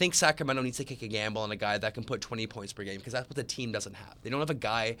 But I think Sacramento needs to kick a gamble on a guy that can put 20 points per game because that's what the team doesn't have. They don't have a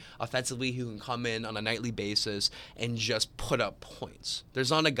guy offensively who can come in on a nightly basis and just put up points.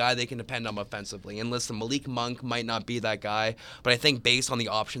 There's not a guy they can depend on offensively. And listen, Malik Monk might not be that guy, but I think based on the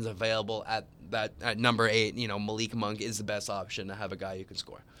options available at number 8, Malik Monk is the best option to have a guy who can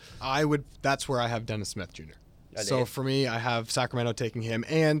score. That's where I have Dennis Smith Jr. At So 8. for me, I have Sacramento taking him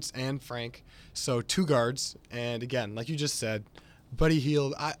and Frank. So 2 guards. And again, like you just said, Buddy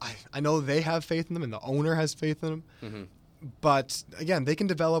Hield, I know they have faith in them and the owner has faith in them. Mm-hmm. But, again, they can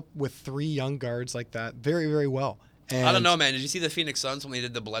develop with 3 young guards like that very, very well. And I don't know, man. Did you see the Phoenix Suns when they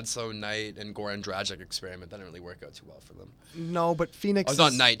did the Bledsoe Knight and Goran Dragic experiment? That didn't really work out too well for them. No, but Phoenix... Oh, it's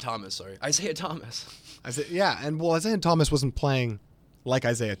not Knight, Thomas, sorry. Isaiah Thomas. Isaiah Thomas wasn't playing like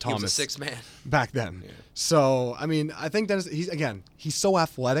Isaiah Thomas. He was a 6th man. Back then. Yeah. So, I mean, I think Dennis, he's so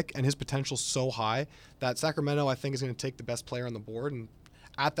athletic and his potential's so high that Sacramento, I think, is going to take the best player on the board. And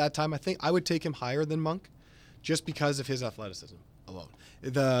at that time, I think I would take him higher than Monk just because of his athleticism alone.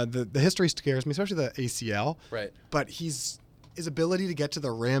 The history scares me, especially the ACL. Right. But his ability to get to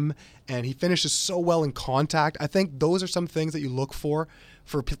the rim, and he finishes so well in contact. I think those are some things that you look for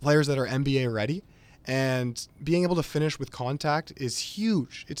players that are NBA ready. And being able to finish with contact is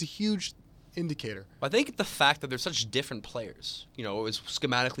huge. It's a huge indicator. I think the fact that they're such different players, is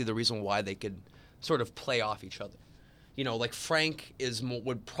schematically the reason why they could sort of play off each other. Like Frank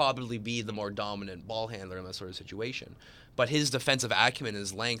would probably be the more dominant ball handler in that sort of situation. But his defensive acumen,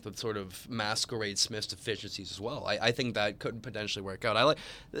 his length would sort of masquerade Smith's deficiencies as well. I think that could potentially work out.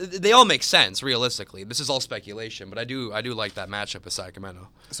 They all make sense realistically. This is all speculation, but I do like that matchup with Sacramento.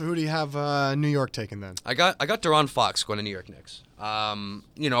 So who do you have New York taking then? I got De'Ron Fox going to New York Knicks. And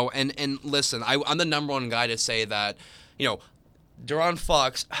listen, I'm the number one guy to say that, De'Ron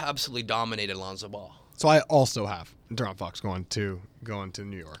Fox absolutely dominated Lonzo Ball. So I also have De'Ron Fox going to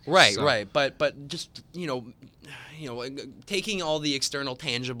New York. Right, right. But just taking all the external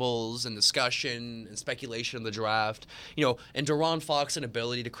tangibles and discussion and speculation of the draft, and De'Ron Fox's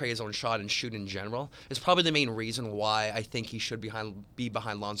ability to create his own shot and shoot in general is probably the main reason why I think he should be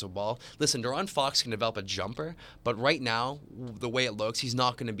behind Lonzo Ball. Listen, De'Ron Fox can develop a jumper, but right now, the way it looks, he's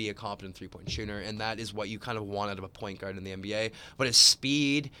not going to be a competent three-point shooter, and that is what you kind of want out of a point guard in the NBA. But his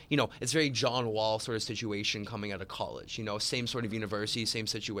speed, it's very John Wall sort of situation coming out of college. Same sort of university, same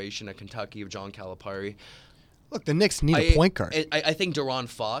situation at Kentucky of John Calipari. Look, the Knicks need a point guard. I think De'Ron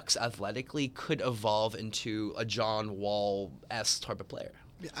Fox athletically could evolve into a John Wall-esque type of player.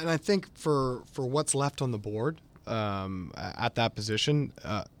 And I think for what's left on the board at that position,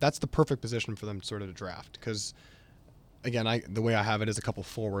 that's the perfect position for them sort of to draft. Because, again, the way I have it is a couple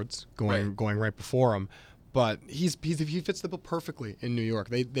forwards going right before him. But he fits the bill perfectly in New York.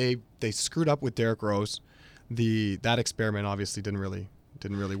 They screwed up with Derrick Rose. That experiment obviously didn't really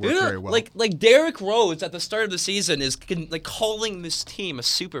work very well. Like Derrick Rose at the start of the season is calling this team a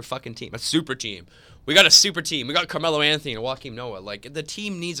super fucking team, a super team. We got a super team. We got Carmelo Anthony and Joakim Noah. The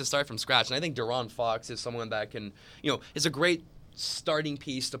team needs to start from scratch, and I think De'Ron Fox is someone that can, is a great starting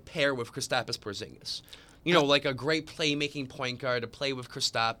piece to pair with Kristaps Porzingis. Like a great playmaking point guard to play with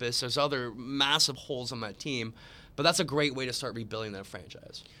Kristaps. There's other massive holes on that team, but that's a great way to start rebuilding that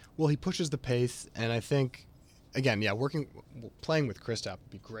franchise. Well, he pushes the pace, and I think. Again, playing with Kristaps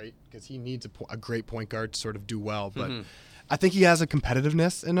would be great because he needs a great point guard to sort of do well. But I think he has a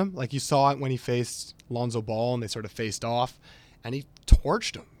competitiveness in him. Like you saw it when he faced Lonzo Ball and they sort of faced off, and he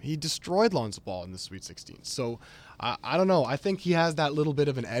torched him. He destroyed Lonzo Ball in the Sweet 16. So I don't know. I think he has that little bit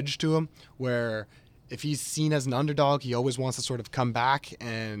of an edge to him where if he's seen as an underdog, he always wants to sort of come back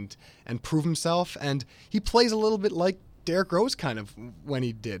and prove himself. And he plays a little bit like Derrick Rose kind of when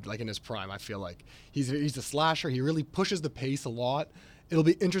he did, like in his prime. I feel like he's a slasher. He really pushes the pace a lot. It'll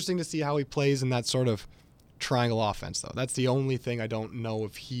be interesting to see how he plays in that sort of triangle offense, though. That's the only thing I don't know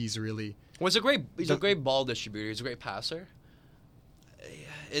if he's really. Well, he's a great ball distributor. He's a great passer.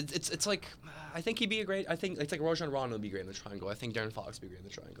 It's like I think he'd be a great. I think it's like Rajon Rondo would be great in the triangle. I think De'Ron Fox would be great in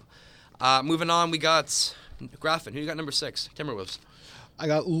the triangle. Moving on, we got Graffin. Who you got number 6? Timberwolves. I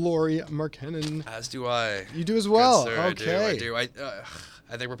got Lauri Markkanen. As do I. You do as well. Good, sir, Okay. I do. I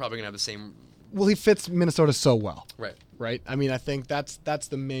think we're probably gonna have the same. Well, he fits Minnesota so well. Right. Right. I mean, I think that's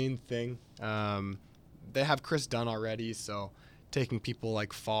the main thing. They have Chris Dunn already, so taking people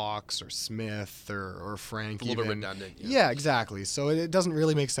like Fox or Smith or Frank, A little bit even. redundant. Yeah, exactly. So it doesn't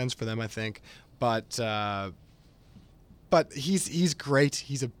really make sense for them, I think. But he's great.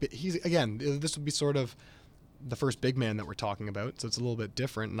 He's again. This would be sort of the first big man that we're talking about, so it's a little bit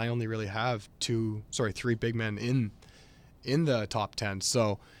different. And I only really have three big men in the top 10.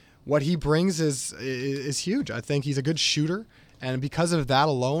 So what he brings is huge. I think he's a good shooter, and because of that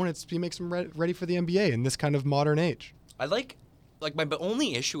alone, he makes him ready for the NBA in this kind of modern age. I like my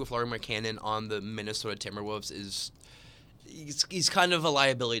only issue with Lauri Markkanen on the Minnesota Timberwolves is he's kind of a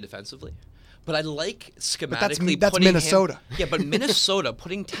liability defensively. But I like schematically that's putting Minnesota. Yeah, but Minnesota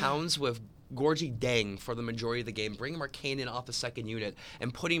putting Towns with Gorgie Deng for the majority of the game, bringing Markkanen off the second unit,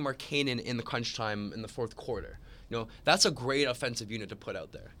 and putting Markkanen in the crunch time in the fourth quarter. That's a great offensive unit to put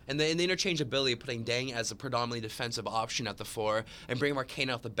out there. And the interchangeability of putting Deng as a predominantly defensive option at the 4 and bringing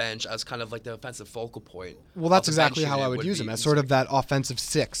Markkanen off the bench as kind of like the offensive focal point. Well, that's exactly how I would use him, as sort of that offensive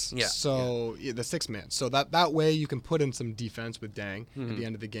 6. Yeah. So the 6 man. So that way you can put in some defense with Deng at the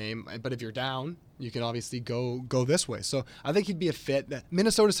end of the game. But if you're down, you can obviously go this way. So I think he'd be a fit.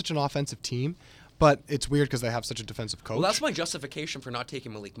 Minnesota's such an offensive team. But it's weird because they have such a defensive coach. Well, that's my justification for not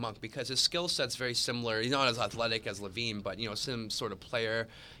taking Malik Monk, because his skill set's very similar. He's not as athletic as Levine, but some sort of player,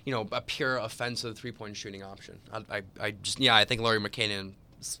 a pure offensive 3-point shooting option. I think Lauri Markkanen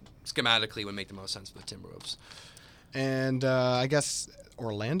schematically would make the most sense for the Timberwolves. And I guess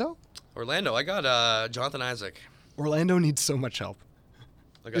Orlando, I got Jonathan Isaac. Orlando needs so much help.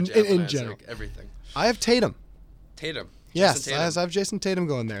 I got Jonathan Isaac, general. everything. I have Tatum. Yes, Tatum. I have Jason Tatum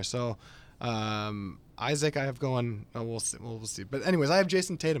going there. So. Isaac, I have going. Oh, we'll see. We'll see. But anyways, I have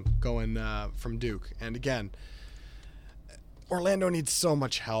Jason Tatum going from Duke. And again, Orlando needs so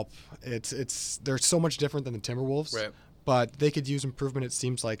much help. They're so much different than the Timberwolves. Right. But they could use improvement. It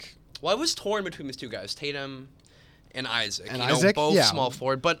seems like. Well, I was torn between these two guys, Tatum and Isaac. And Isaac, both small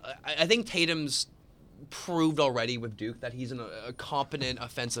forward. But I think Tatum's proved already with Duke that he's a competent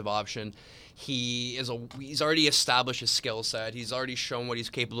offensive option. He's already established his skill set. He's already shown what he's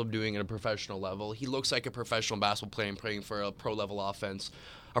capable of doing at a professional level. He looks like a professional basketball player and playing for a pro-level offense,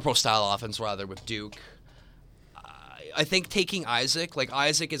 or pro-style offense rather, with Duke. I think taking Isaac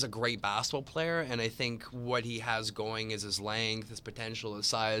is a great basketball player, and I think what he has going is his length, his potential, his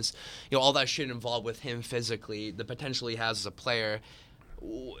size, all that shit involved with him physically, the potential he has as a player.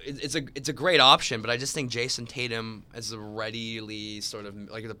 It's a great option, but I just think Jason Tatum is a readily sort of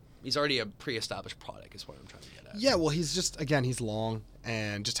he's already a pre-established product is what I'm trying to get at. Yeah, well, he's long,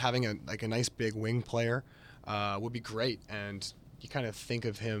 and just having a nice big wing player would be great. And you kind of think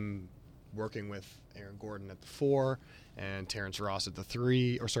of him working with Aaron Gordon at the 4 and Terrence Ross at the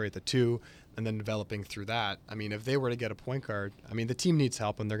 2, and then developing through that. I mean, if they were to get a point guard, I mean, the team needs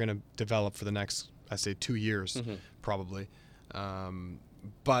help, and they're going to develop for the next, I say, 2 years, probably.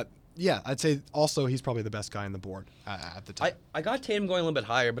 But yeah, I'd say also he's probably the best guy on the board at the time. I got Tatum going a little bit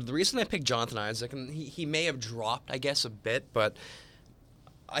higher, but the reason I picked Jonathan Isaac, and he may have dropped, I guess, a bit, but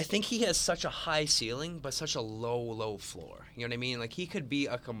I think he has such a high ceiling, but such a low floor. You know what I mean? Like, he could be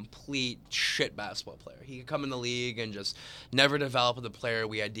a complete shit basketball player. He could come in the league and just never develop the player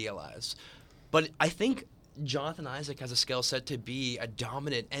we idealize. But I think Jonathan Isaac has a skill set to be a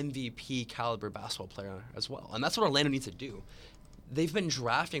dominant MVP caliber basketball player as well. And that's what Orlando needs to do. They've been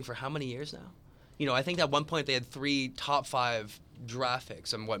drafting for how many years now? I think at one point they had 3 top 5 draft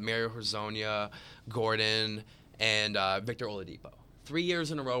picks, and Mario Hezonja, Gordon, and Victor Oladipo. 3 years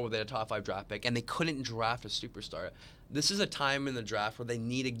in a row where they had a top 5 draft pick, and they couldn't draft a superstar. This is a time in the draft where they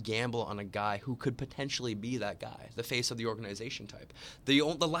need to gamble on a guy who could potentially be that guy, the face of the organization type. The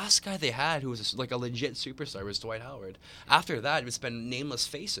last guy they had who was like a legit superstar was Dwight Howard. After that, it's been nameless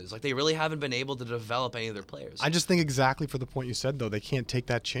faces. Like, they really haven't been able to develop any of their players. I just think exactly for the point you said, though, they can't take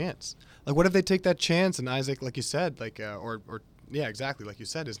that chance. Like, what if they take that chance and Isaac, like you said, yeah, exactly, like you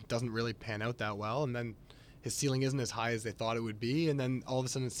said, doesn't really pan out that well, and then his ceiling isn't as high as they thought it would be, and then all of a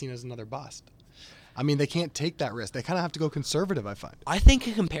sudden it's seen as another bust. I mean, they can't take that risk. They kind of have to go conservative, I find. I think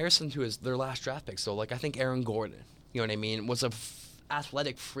in comparison to their last draft picks, though, I think Aaron Gordon, you know what I mean, was a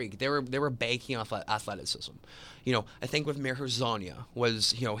athletic freak. They were banking off athleticism. I think with Mir Hezonja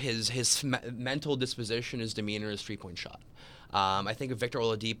was, his mental disposition, his demeanor, his 3-point shot. I think with Victor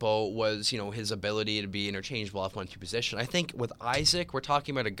Oladipo was, his ability to be interchangeable off 1-2 position. I think with Isaac, we're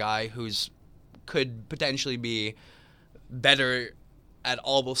talking about a guy could potentially be better at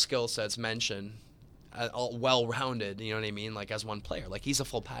all those skill sets mentioned well-rounded, you know what I mean? Like, as one player. Like, he's a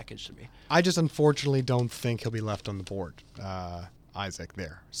full package to me. I just unfortunately don't think he'll be left on the board, Isaac,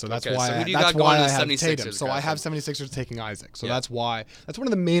 there. So that's Okay, why so who do you that's got why going I to have 76ers, Tatum. So I guys? have 76ers taking Isaac. So Yeah. that's one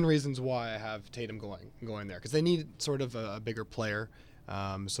of the main reasons why I have Tatum going there, because they need sort of a bigger player.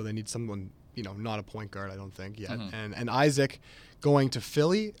 So they need someone, not a point guard, I don't think yet. Mm-hmm. And Isaac going to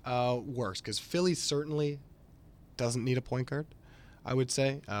Philly works, because Philly certainly doesn't need a point guard, I would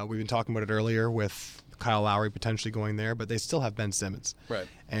say. We've been talking about it earlier with Kyle Lowry potentially going there, but they still have Ben Simmons. Right.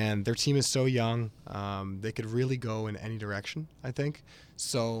 And their team is so young, they could really go in any direction, I think.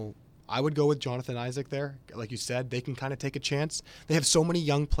 So I would go with Jonathan Isaac there. Like you said, they can kind of take a chance. They have so many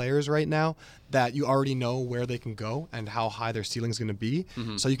young players right now that you already know where they can go and how high their ceiling is going to be.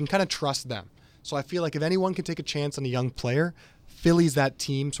 Mm-hmm. So you can kind of trust them. So I feel like if anyone can take a chance on a young player, Philly's that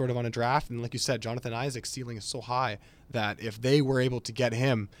team sort of on a draft. And like you said, Jonathan Isaac's ceiling is so high that if they were able to get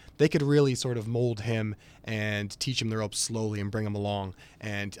him, they could really sort of mold him and teach him the ropes slowly and bring him along.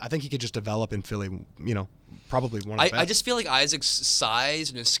 And I think he could just develop in Philly, probably one of the best. I just feel like Isaac's size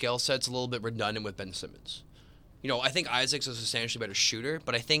and his skill set's a little bit redundant with Ben Simmons. I think Isaac's a substantially better shooter,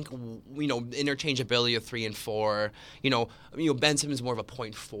 but I think, interchangeability of 3 and 4, Ben Simmons is more of a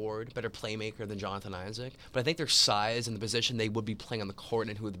point forward, better playmaker than Jonathan Isaac. But I think their size and the position they would be playing on the court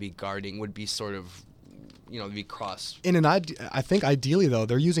and who would be guarding would be sort of, be cross. I think ideally, though,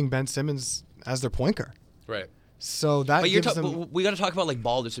 they're using Ben Simmons as their point guard. Right. So that gives them... we got to talk about like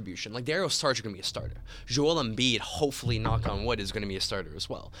ball distribution. Like Dario Sarge going to be a starter. Joel Embiid, hopefully, knock on wood, is going to be a starter as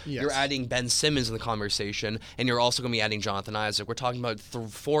well. Yes. You're adding Ben Simmons in the conversation, and you're also going to be adding Jonathan Isaac. We're talking about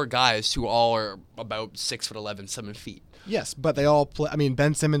 4 guys who all are about 6'11", 7 feet. Yes, but they all play... I mean,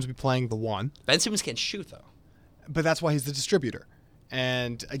 Ben Simmons will be playing the 1. Ben Simmons can't shoot though. But that's why he's the distributor.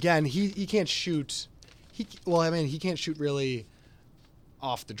 And again, he can't shoot... He can't shoot really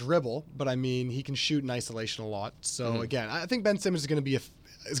off the dribble, but I mean, he can shoot in isolation a lot. So again, I think Ben Simmons is going to be a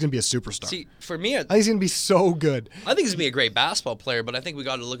superstar. See, for me, I think he's going to be so good. I think he's going to be a great basketball player, but I think we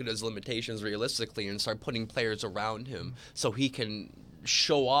got to look at his limitations realistically and start putting players around him so he can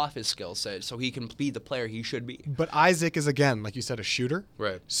show off his skill set, so he can be the player he should be. But Isaac is, again, like you said, a shooter.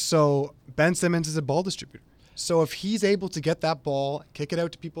 Right. So Ben Simmons is a ball distributor. So if he's able to get that ball, kick it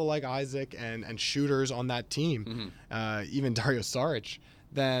out to people like Isaac and shooters on that team, even Dario Saric,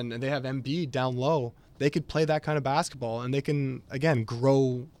 then they have Embiid down low. They could play that kind of basketball, and they can, again,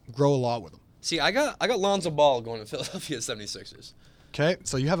 grow a lot with them. See, I got Lonzo Ball going to Philadelphia 76ers. Okay,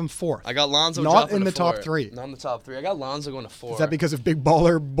 so you have him 4th. I got Lonzo not dropping in the to 4. top 3. Not in the top 3. I got Lonzo going to 4. Is that because of Big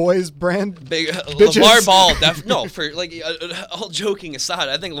Baller Boys brand? Big Bitches? LeVar Ball? No, for like all joking aside,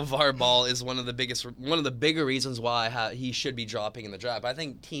 I think LeVar Ball is one of the bigger reasons why he should be dropping in the draft. I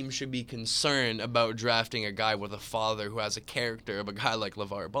think teams should be concerned about drafting a guy with a father who has a character of a guy like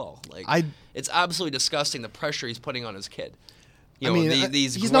LeVar Ball. It's absolutely disgusting the pressure he's putting on his kid.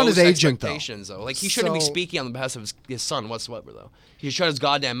 These he's not his agent, though. Though. Like, he shouldn't be speaking on the behalf of his son whatsoever, though. He should shut his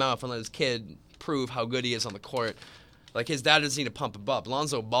goddamn mouth and let his kid prove how good he is on the court. Like, his dad doesn't need to pump him up.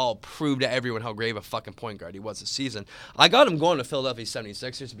 Lonzo Ball proved to everyone how great of a fucking point guard he was this season. I got him going to Philadelphia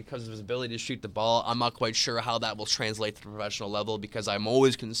 76ers because of his ability to shoot the ball. I'm not quite sure how that will translate to the professional level because I'm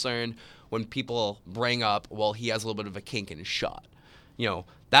always concerned when people bring up, well, he has a little bit of a kink in his shot.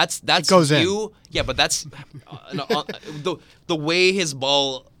 That's it goes you. In. Yeah, but that's the way his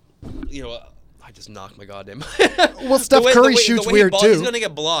ball. I just knocked my goddamn. Well, Steph Curry shoots weird too. He's gonna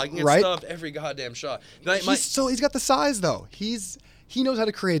get blocked. He gets right? stuffed every goddamn shot. He's got the size though. He knows how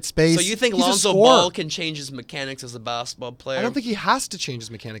to create space. So you think He's Lonzo Ball can change his mechanics as a basketball player? I don't think he has to change his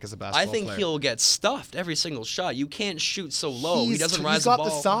mechanic as a basketball player. I think he'll get stuffed every single shot. You can't shoot so low. He doesn't rise He's got the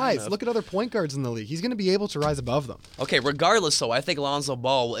ball. the size. Look at other point guards in the league. He's going to be able to rise above them. Okay, regardless, though, I think Lonzo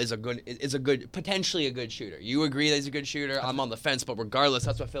Ball is potentially a good shooter. You agree that he's a good shooter? I'm on the fence, but regardless,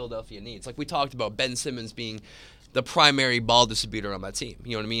 that's what Philadelphia needs. Like we talked about, Ben Simmons being the primary ball distributor on that team.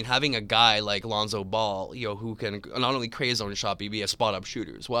 You know what I mean? Having a guy like Lonzo Ball, who can not only create his own shot, but be a spot-up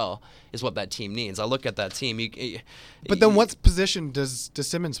shooter as well, is what that team needs. I look at that team. But then what position does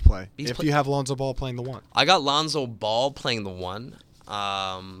Simmons play if you have Lonzo Ball playing the 1? I got Lonzo Ball playing the 1.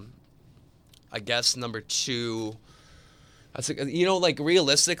 I guess number 2...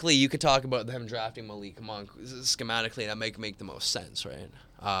 realistically, you could talk about them drafting Malik Monk schematically, and that make the most sense, right?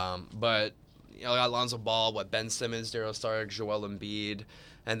 But... I got Lonzo Ball, Ben Simmons, Dario Saric, Joel Embiid,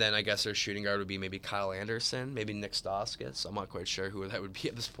 and then I guess their shooting guard would be maybe Kyle Anderson, maybe Nick Stauskas. I'm not quite sure who that would be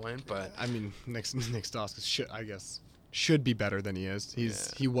at this point, but I mean, Nick Stauskas, I guess. should be better than he is.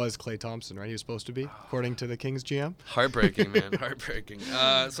 He was Klay Thompson, right? He was supposed to be, according to the Kings GM. Heartbreaking, man. Heartbreaking.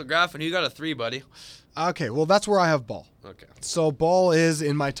 So, Graffin, you got a 3, buddy. Okay, well, that's where I have Ball. Okay. So Ball is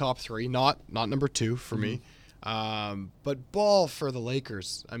in my top 3, not number 2 for me. But Ball for the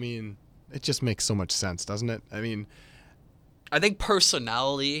Lakers, I mean, it just makes so much sense, doesn't it? I mean, I think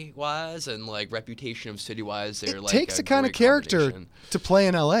personality-wise and like reputation of city-wise, they're it like takes a kind of great character combination. to play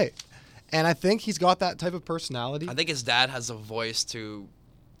in LA. And I think he's got that type of personality. I think his dad has a voice to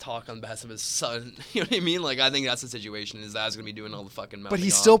talk on behalf of his son. You know what I mean? Like, I think that's the situation. His dad's going to be doing all the fucking But he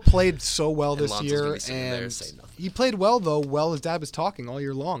mouthing still off. played so well And this Lonzo's gonna year. be sitting there And saying nothing. he played well, though, while his dad was talking all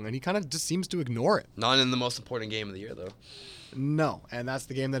year long. And he kind of just seems to ignore it. Not in the most important game of the year, though. No. And that's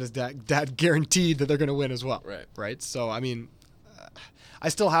the game that his dad guaranteed that they're going to win as well. Right. Right? So, I mean, I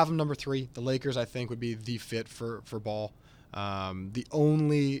still have him number 3. The Lakers, I think, would be the fit for Ball. The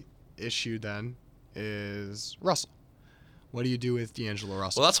only issue then is Russell. What do you do with D'Angelo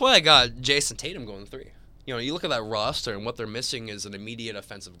Russell? Well, that's why I got Jason Tatum going 3. You know, you look at that roster and what they're missing is an immediate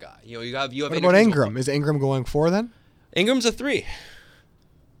offensive guy. You know, you have. What about Ingram? Is Ingram going 4 then? Ingram's a 3.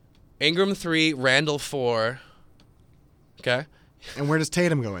 Ingram 3, Randall 4. Okay. And where does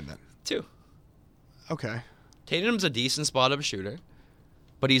Tatum go in then? 2. Okay. Tatum's a decent spot-up shooter,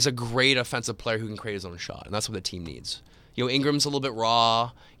 but he's a great offensive player who can create his own shot, and that's what the team needs. You know, Ingram's a little bit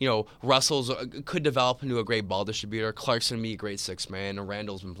raw. You know, Russell's could develop into a great ball distributor. Clarkson would be a great 6th man, and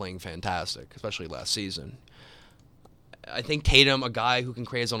Randall's been playing fantastic, especially last season. I think Tatum, a guy who can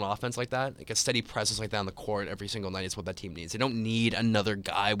create his own offense like that, like a steady presence like that on the court every single night, is what that team needs. They don't need another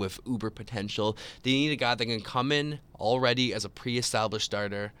guy with uber potential. They need a guy that can come in already as a pre-established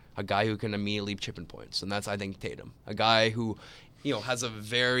starter, a guy who can immediately chip in points, and that's, I think, Tatum. A guy who, you know, has a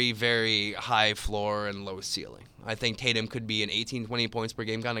very, very high floor and low ceiling. I think Tatum could be an 18, 20 points per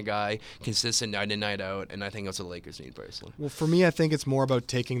game kind of guy, consistent night in, night out, and I think that's what the Lakers need personally. Well, for me, I think it's more about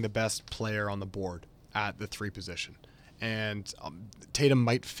taking the best player on the board at the 3 position. And Tatum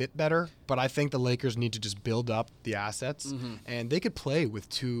might fit better, but I think the Lakers need to just build up the assets, and they could play with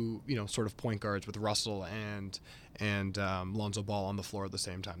 2, you know, sort of point guards with Russell and Lonzo Ball on the floor at the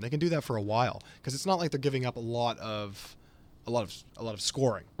same time. They can do that for a while because it's not like they're giving up a lot of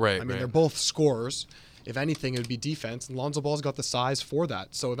scoring. Right. I mean, they're both scorers. If anything, it would be defense, and Lonzo Ball's got the size for that.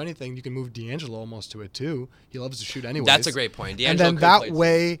 So if anything, you can move D'Angelo almost to it too. He loves to shoot anyways. That's a great point. And D'Angelo then could that play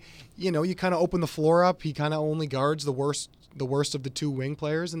way, you know, you kind of open the floor up. He kind of only guards the worst of the 2 wing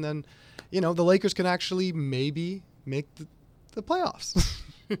players, and then, you know, the Lakers can actually maybe make the playoffs.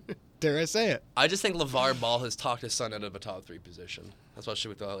 Dare I say it? I just think LeVar Ball has talked his son out of a top 3 position. That's what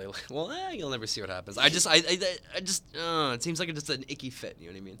with the LA. Well, you'll never see what happens. I just, it seems like it's just an icky fit. You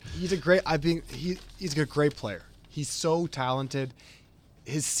know what I mean? He's a great player. He's so talented.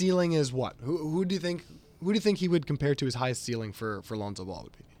 His ceiling is what? Who do you think he would compare to his highest ceiling for Lonzo Ball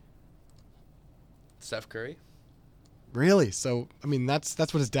would be? Steph Curry. Really? So, I mean, that's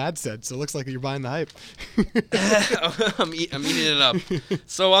what his dad said. So it looks like you're buying the hype. I'm eating it up.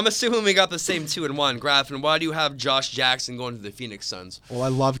 So I'm assuming we got the same 2 and 1. Graffin, why do you have Josh Jackson going to the Phoenix Suns? Well, I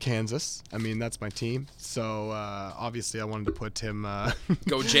love Kansas. I mean, that's my team. So obviously, I wanted to put him.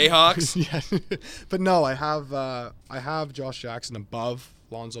 Go Jayhawks. Yeah, but no, I have Josh Jackson above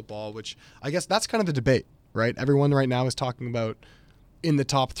Lonzo Ball, which I guess that's kind of the debate, right? Everyone right now is talking about in the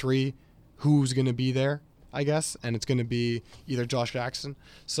top 3 who's going to be there, I guess, and it's going to be either Josh Jackson.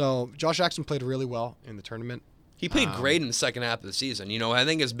 So Josh Jackson played really well in the tournament. He played great in the second half of the season. You know, I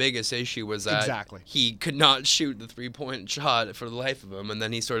think his biggest issue was that he could not shoot the 3-point shot for the life of him, and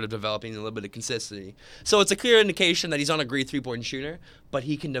then he started developing a little bit of consistency. So it's a clear indication that he's not a great 3-point shooter, but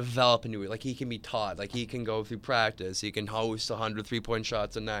he can develop into it. Like, he can be taught. Like, he can go through practice. He can host 100 3-point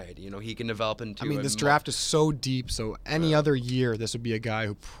shots a night. You know, he can develop into. I mean, this draft is so deep. So any other year, this would be a guy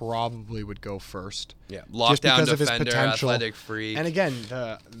who probably would go first. Yeah, just lockdown because of his defender, potential. athletic freak. And again,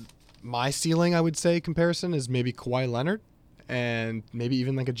 my ceiling, I would say, comparison is maybe Kawhi Leonard. And maybe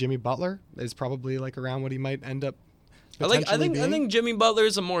even like a Jimmy Butler is probably like around what he might end up. I think Jimmy Butler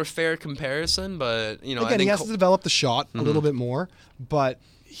is a more fair comparison, but you know, again, I think he has to develop the shot a little bit more. But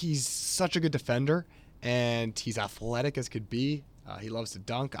he's such a good defender, and he's athletic as could be. He loves to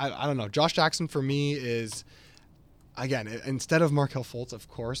dunk. I don't know. Josh Jackson for me is, again, instead of Markelle Fultz, of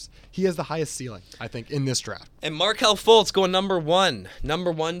course, he has the highest ceiling, I think, in this draft. And Markelle Fultz going number 1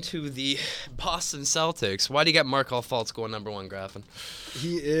 to the Boston Celtics. Why do you get Markelle Fultz going number 1, Graffin?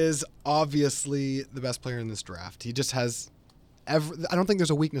 He is obviously the best player in this draft. He just has I don't think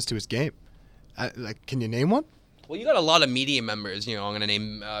there's a weakness to his game. Can you name one? Well, you got a lot of media members. You know, I'm going to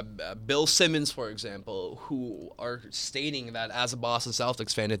name Bill Simmons, for example, who are stating that as a Boston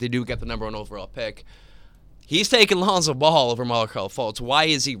Celtics fan, if they do get the number 1 overall pick, He's taking Lonzo Ball over Markelle Fultz. Why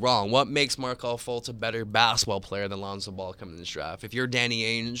is he wrong? What makes Markelle Fultz a better basketball player than Lonzo Ball coming in this draft? If you're Danny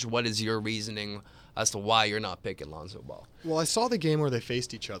Ainge, what is your reasoning as to why you're not picking Lonzo Ball? Well, I saw the game where they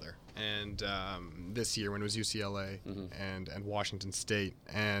faced each other, and this year when it was UCLA and Washington State.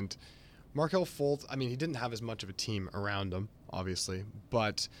 And Markelle Fultz, I mean, he didn't have as much of a team around him, obviously,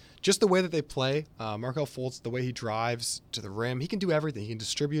 but just the way that they play, Markelle Fultz, the way he drives to the rim, he can do everything. He can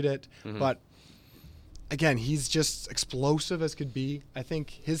distribute it, but again, he's just explosive as could be. I think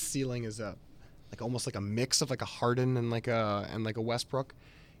his ceiling is almost like a mix of like a Harden and like a Westbrook.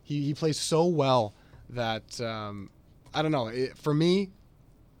 He plays so well that I don't know. For me,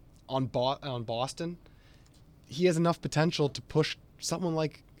 on Boston, he has enough potential to push someone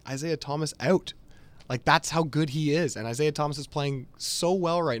like Isaiah Thomas out. Like, that's how good he is. And Isaiah Thomas is playing so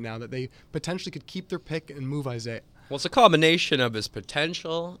well right now that they potentially could keep their pick and move Isaiah. Well, it's a combination of his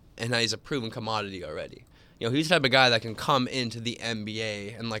potential and he's a proven commodity already. You know, he's the type of guy that can come into the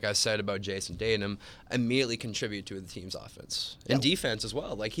NBA and, like I said about Jason Tatum, immediately contribute to the team's offense and defense as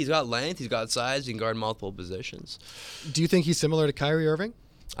well. Like, he's got length, he's got size, he can guard multiple positions. Do you think he's similar to Kyrie Irving?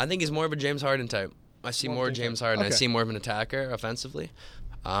 I think he's more of a James Harden type. I see more James Harden. Okay. I see more of an attacker offensively.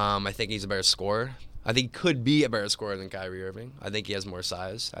 I think he's a better scorer. I think he could be a better scorer than Kyrie Irving. I think he has more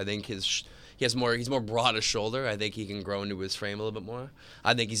size. I think he's more broad of shoulder. I think he can grow into his frame a little bit more.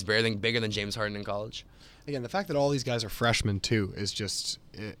 I think he's bigger than James Harden in college. Again, the fact that all these guys are freshmen too is just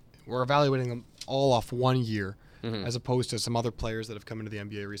we're evaluating them all off 1 year, as opposed to some other players that have come into the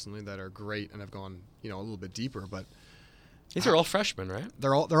NBA recently that are great and have gone a little bit deeper. But these are all freshmen, right?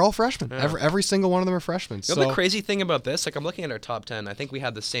 they're all freshmen. Yeah. Every single one of them are freshmen. You know the crazy thing about this? Like, I'm looking at our top 10. I think we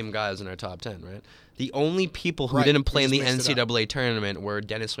had the same guys in our top 10, right? The only people who didn't play in the NCAA tournament were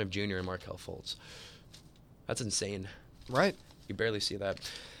Dennis Smith Jr. and Markelle Fultz. That's insane. Right. You barely see that.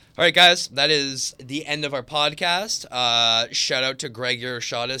 All right, guys, that is the end of our podcast. Shout out to Greg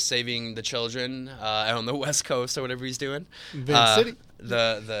Urashada saving the children out on the West Coast or whatever he's doing. Vin City.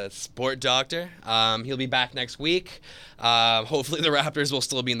 The sport doctor. He'll be back next week. Hopefully the Raptors will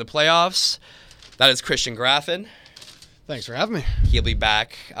still be in the playoffs. That is Christian Graffin. Thanks for having me. He'll be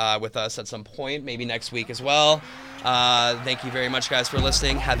back with us at some point, maybe next week as well. Thank you very much, guys, for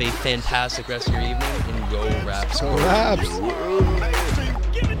listening. Have a fantastic rest of your evening, and go Raps. Go Raps.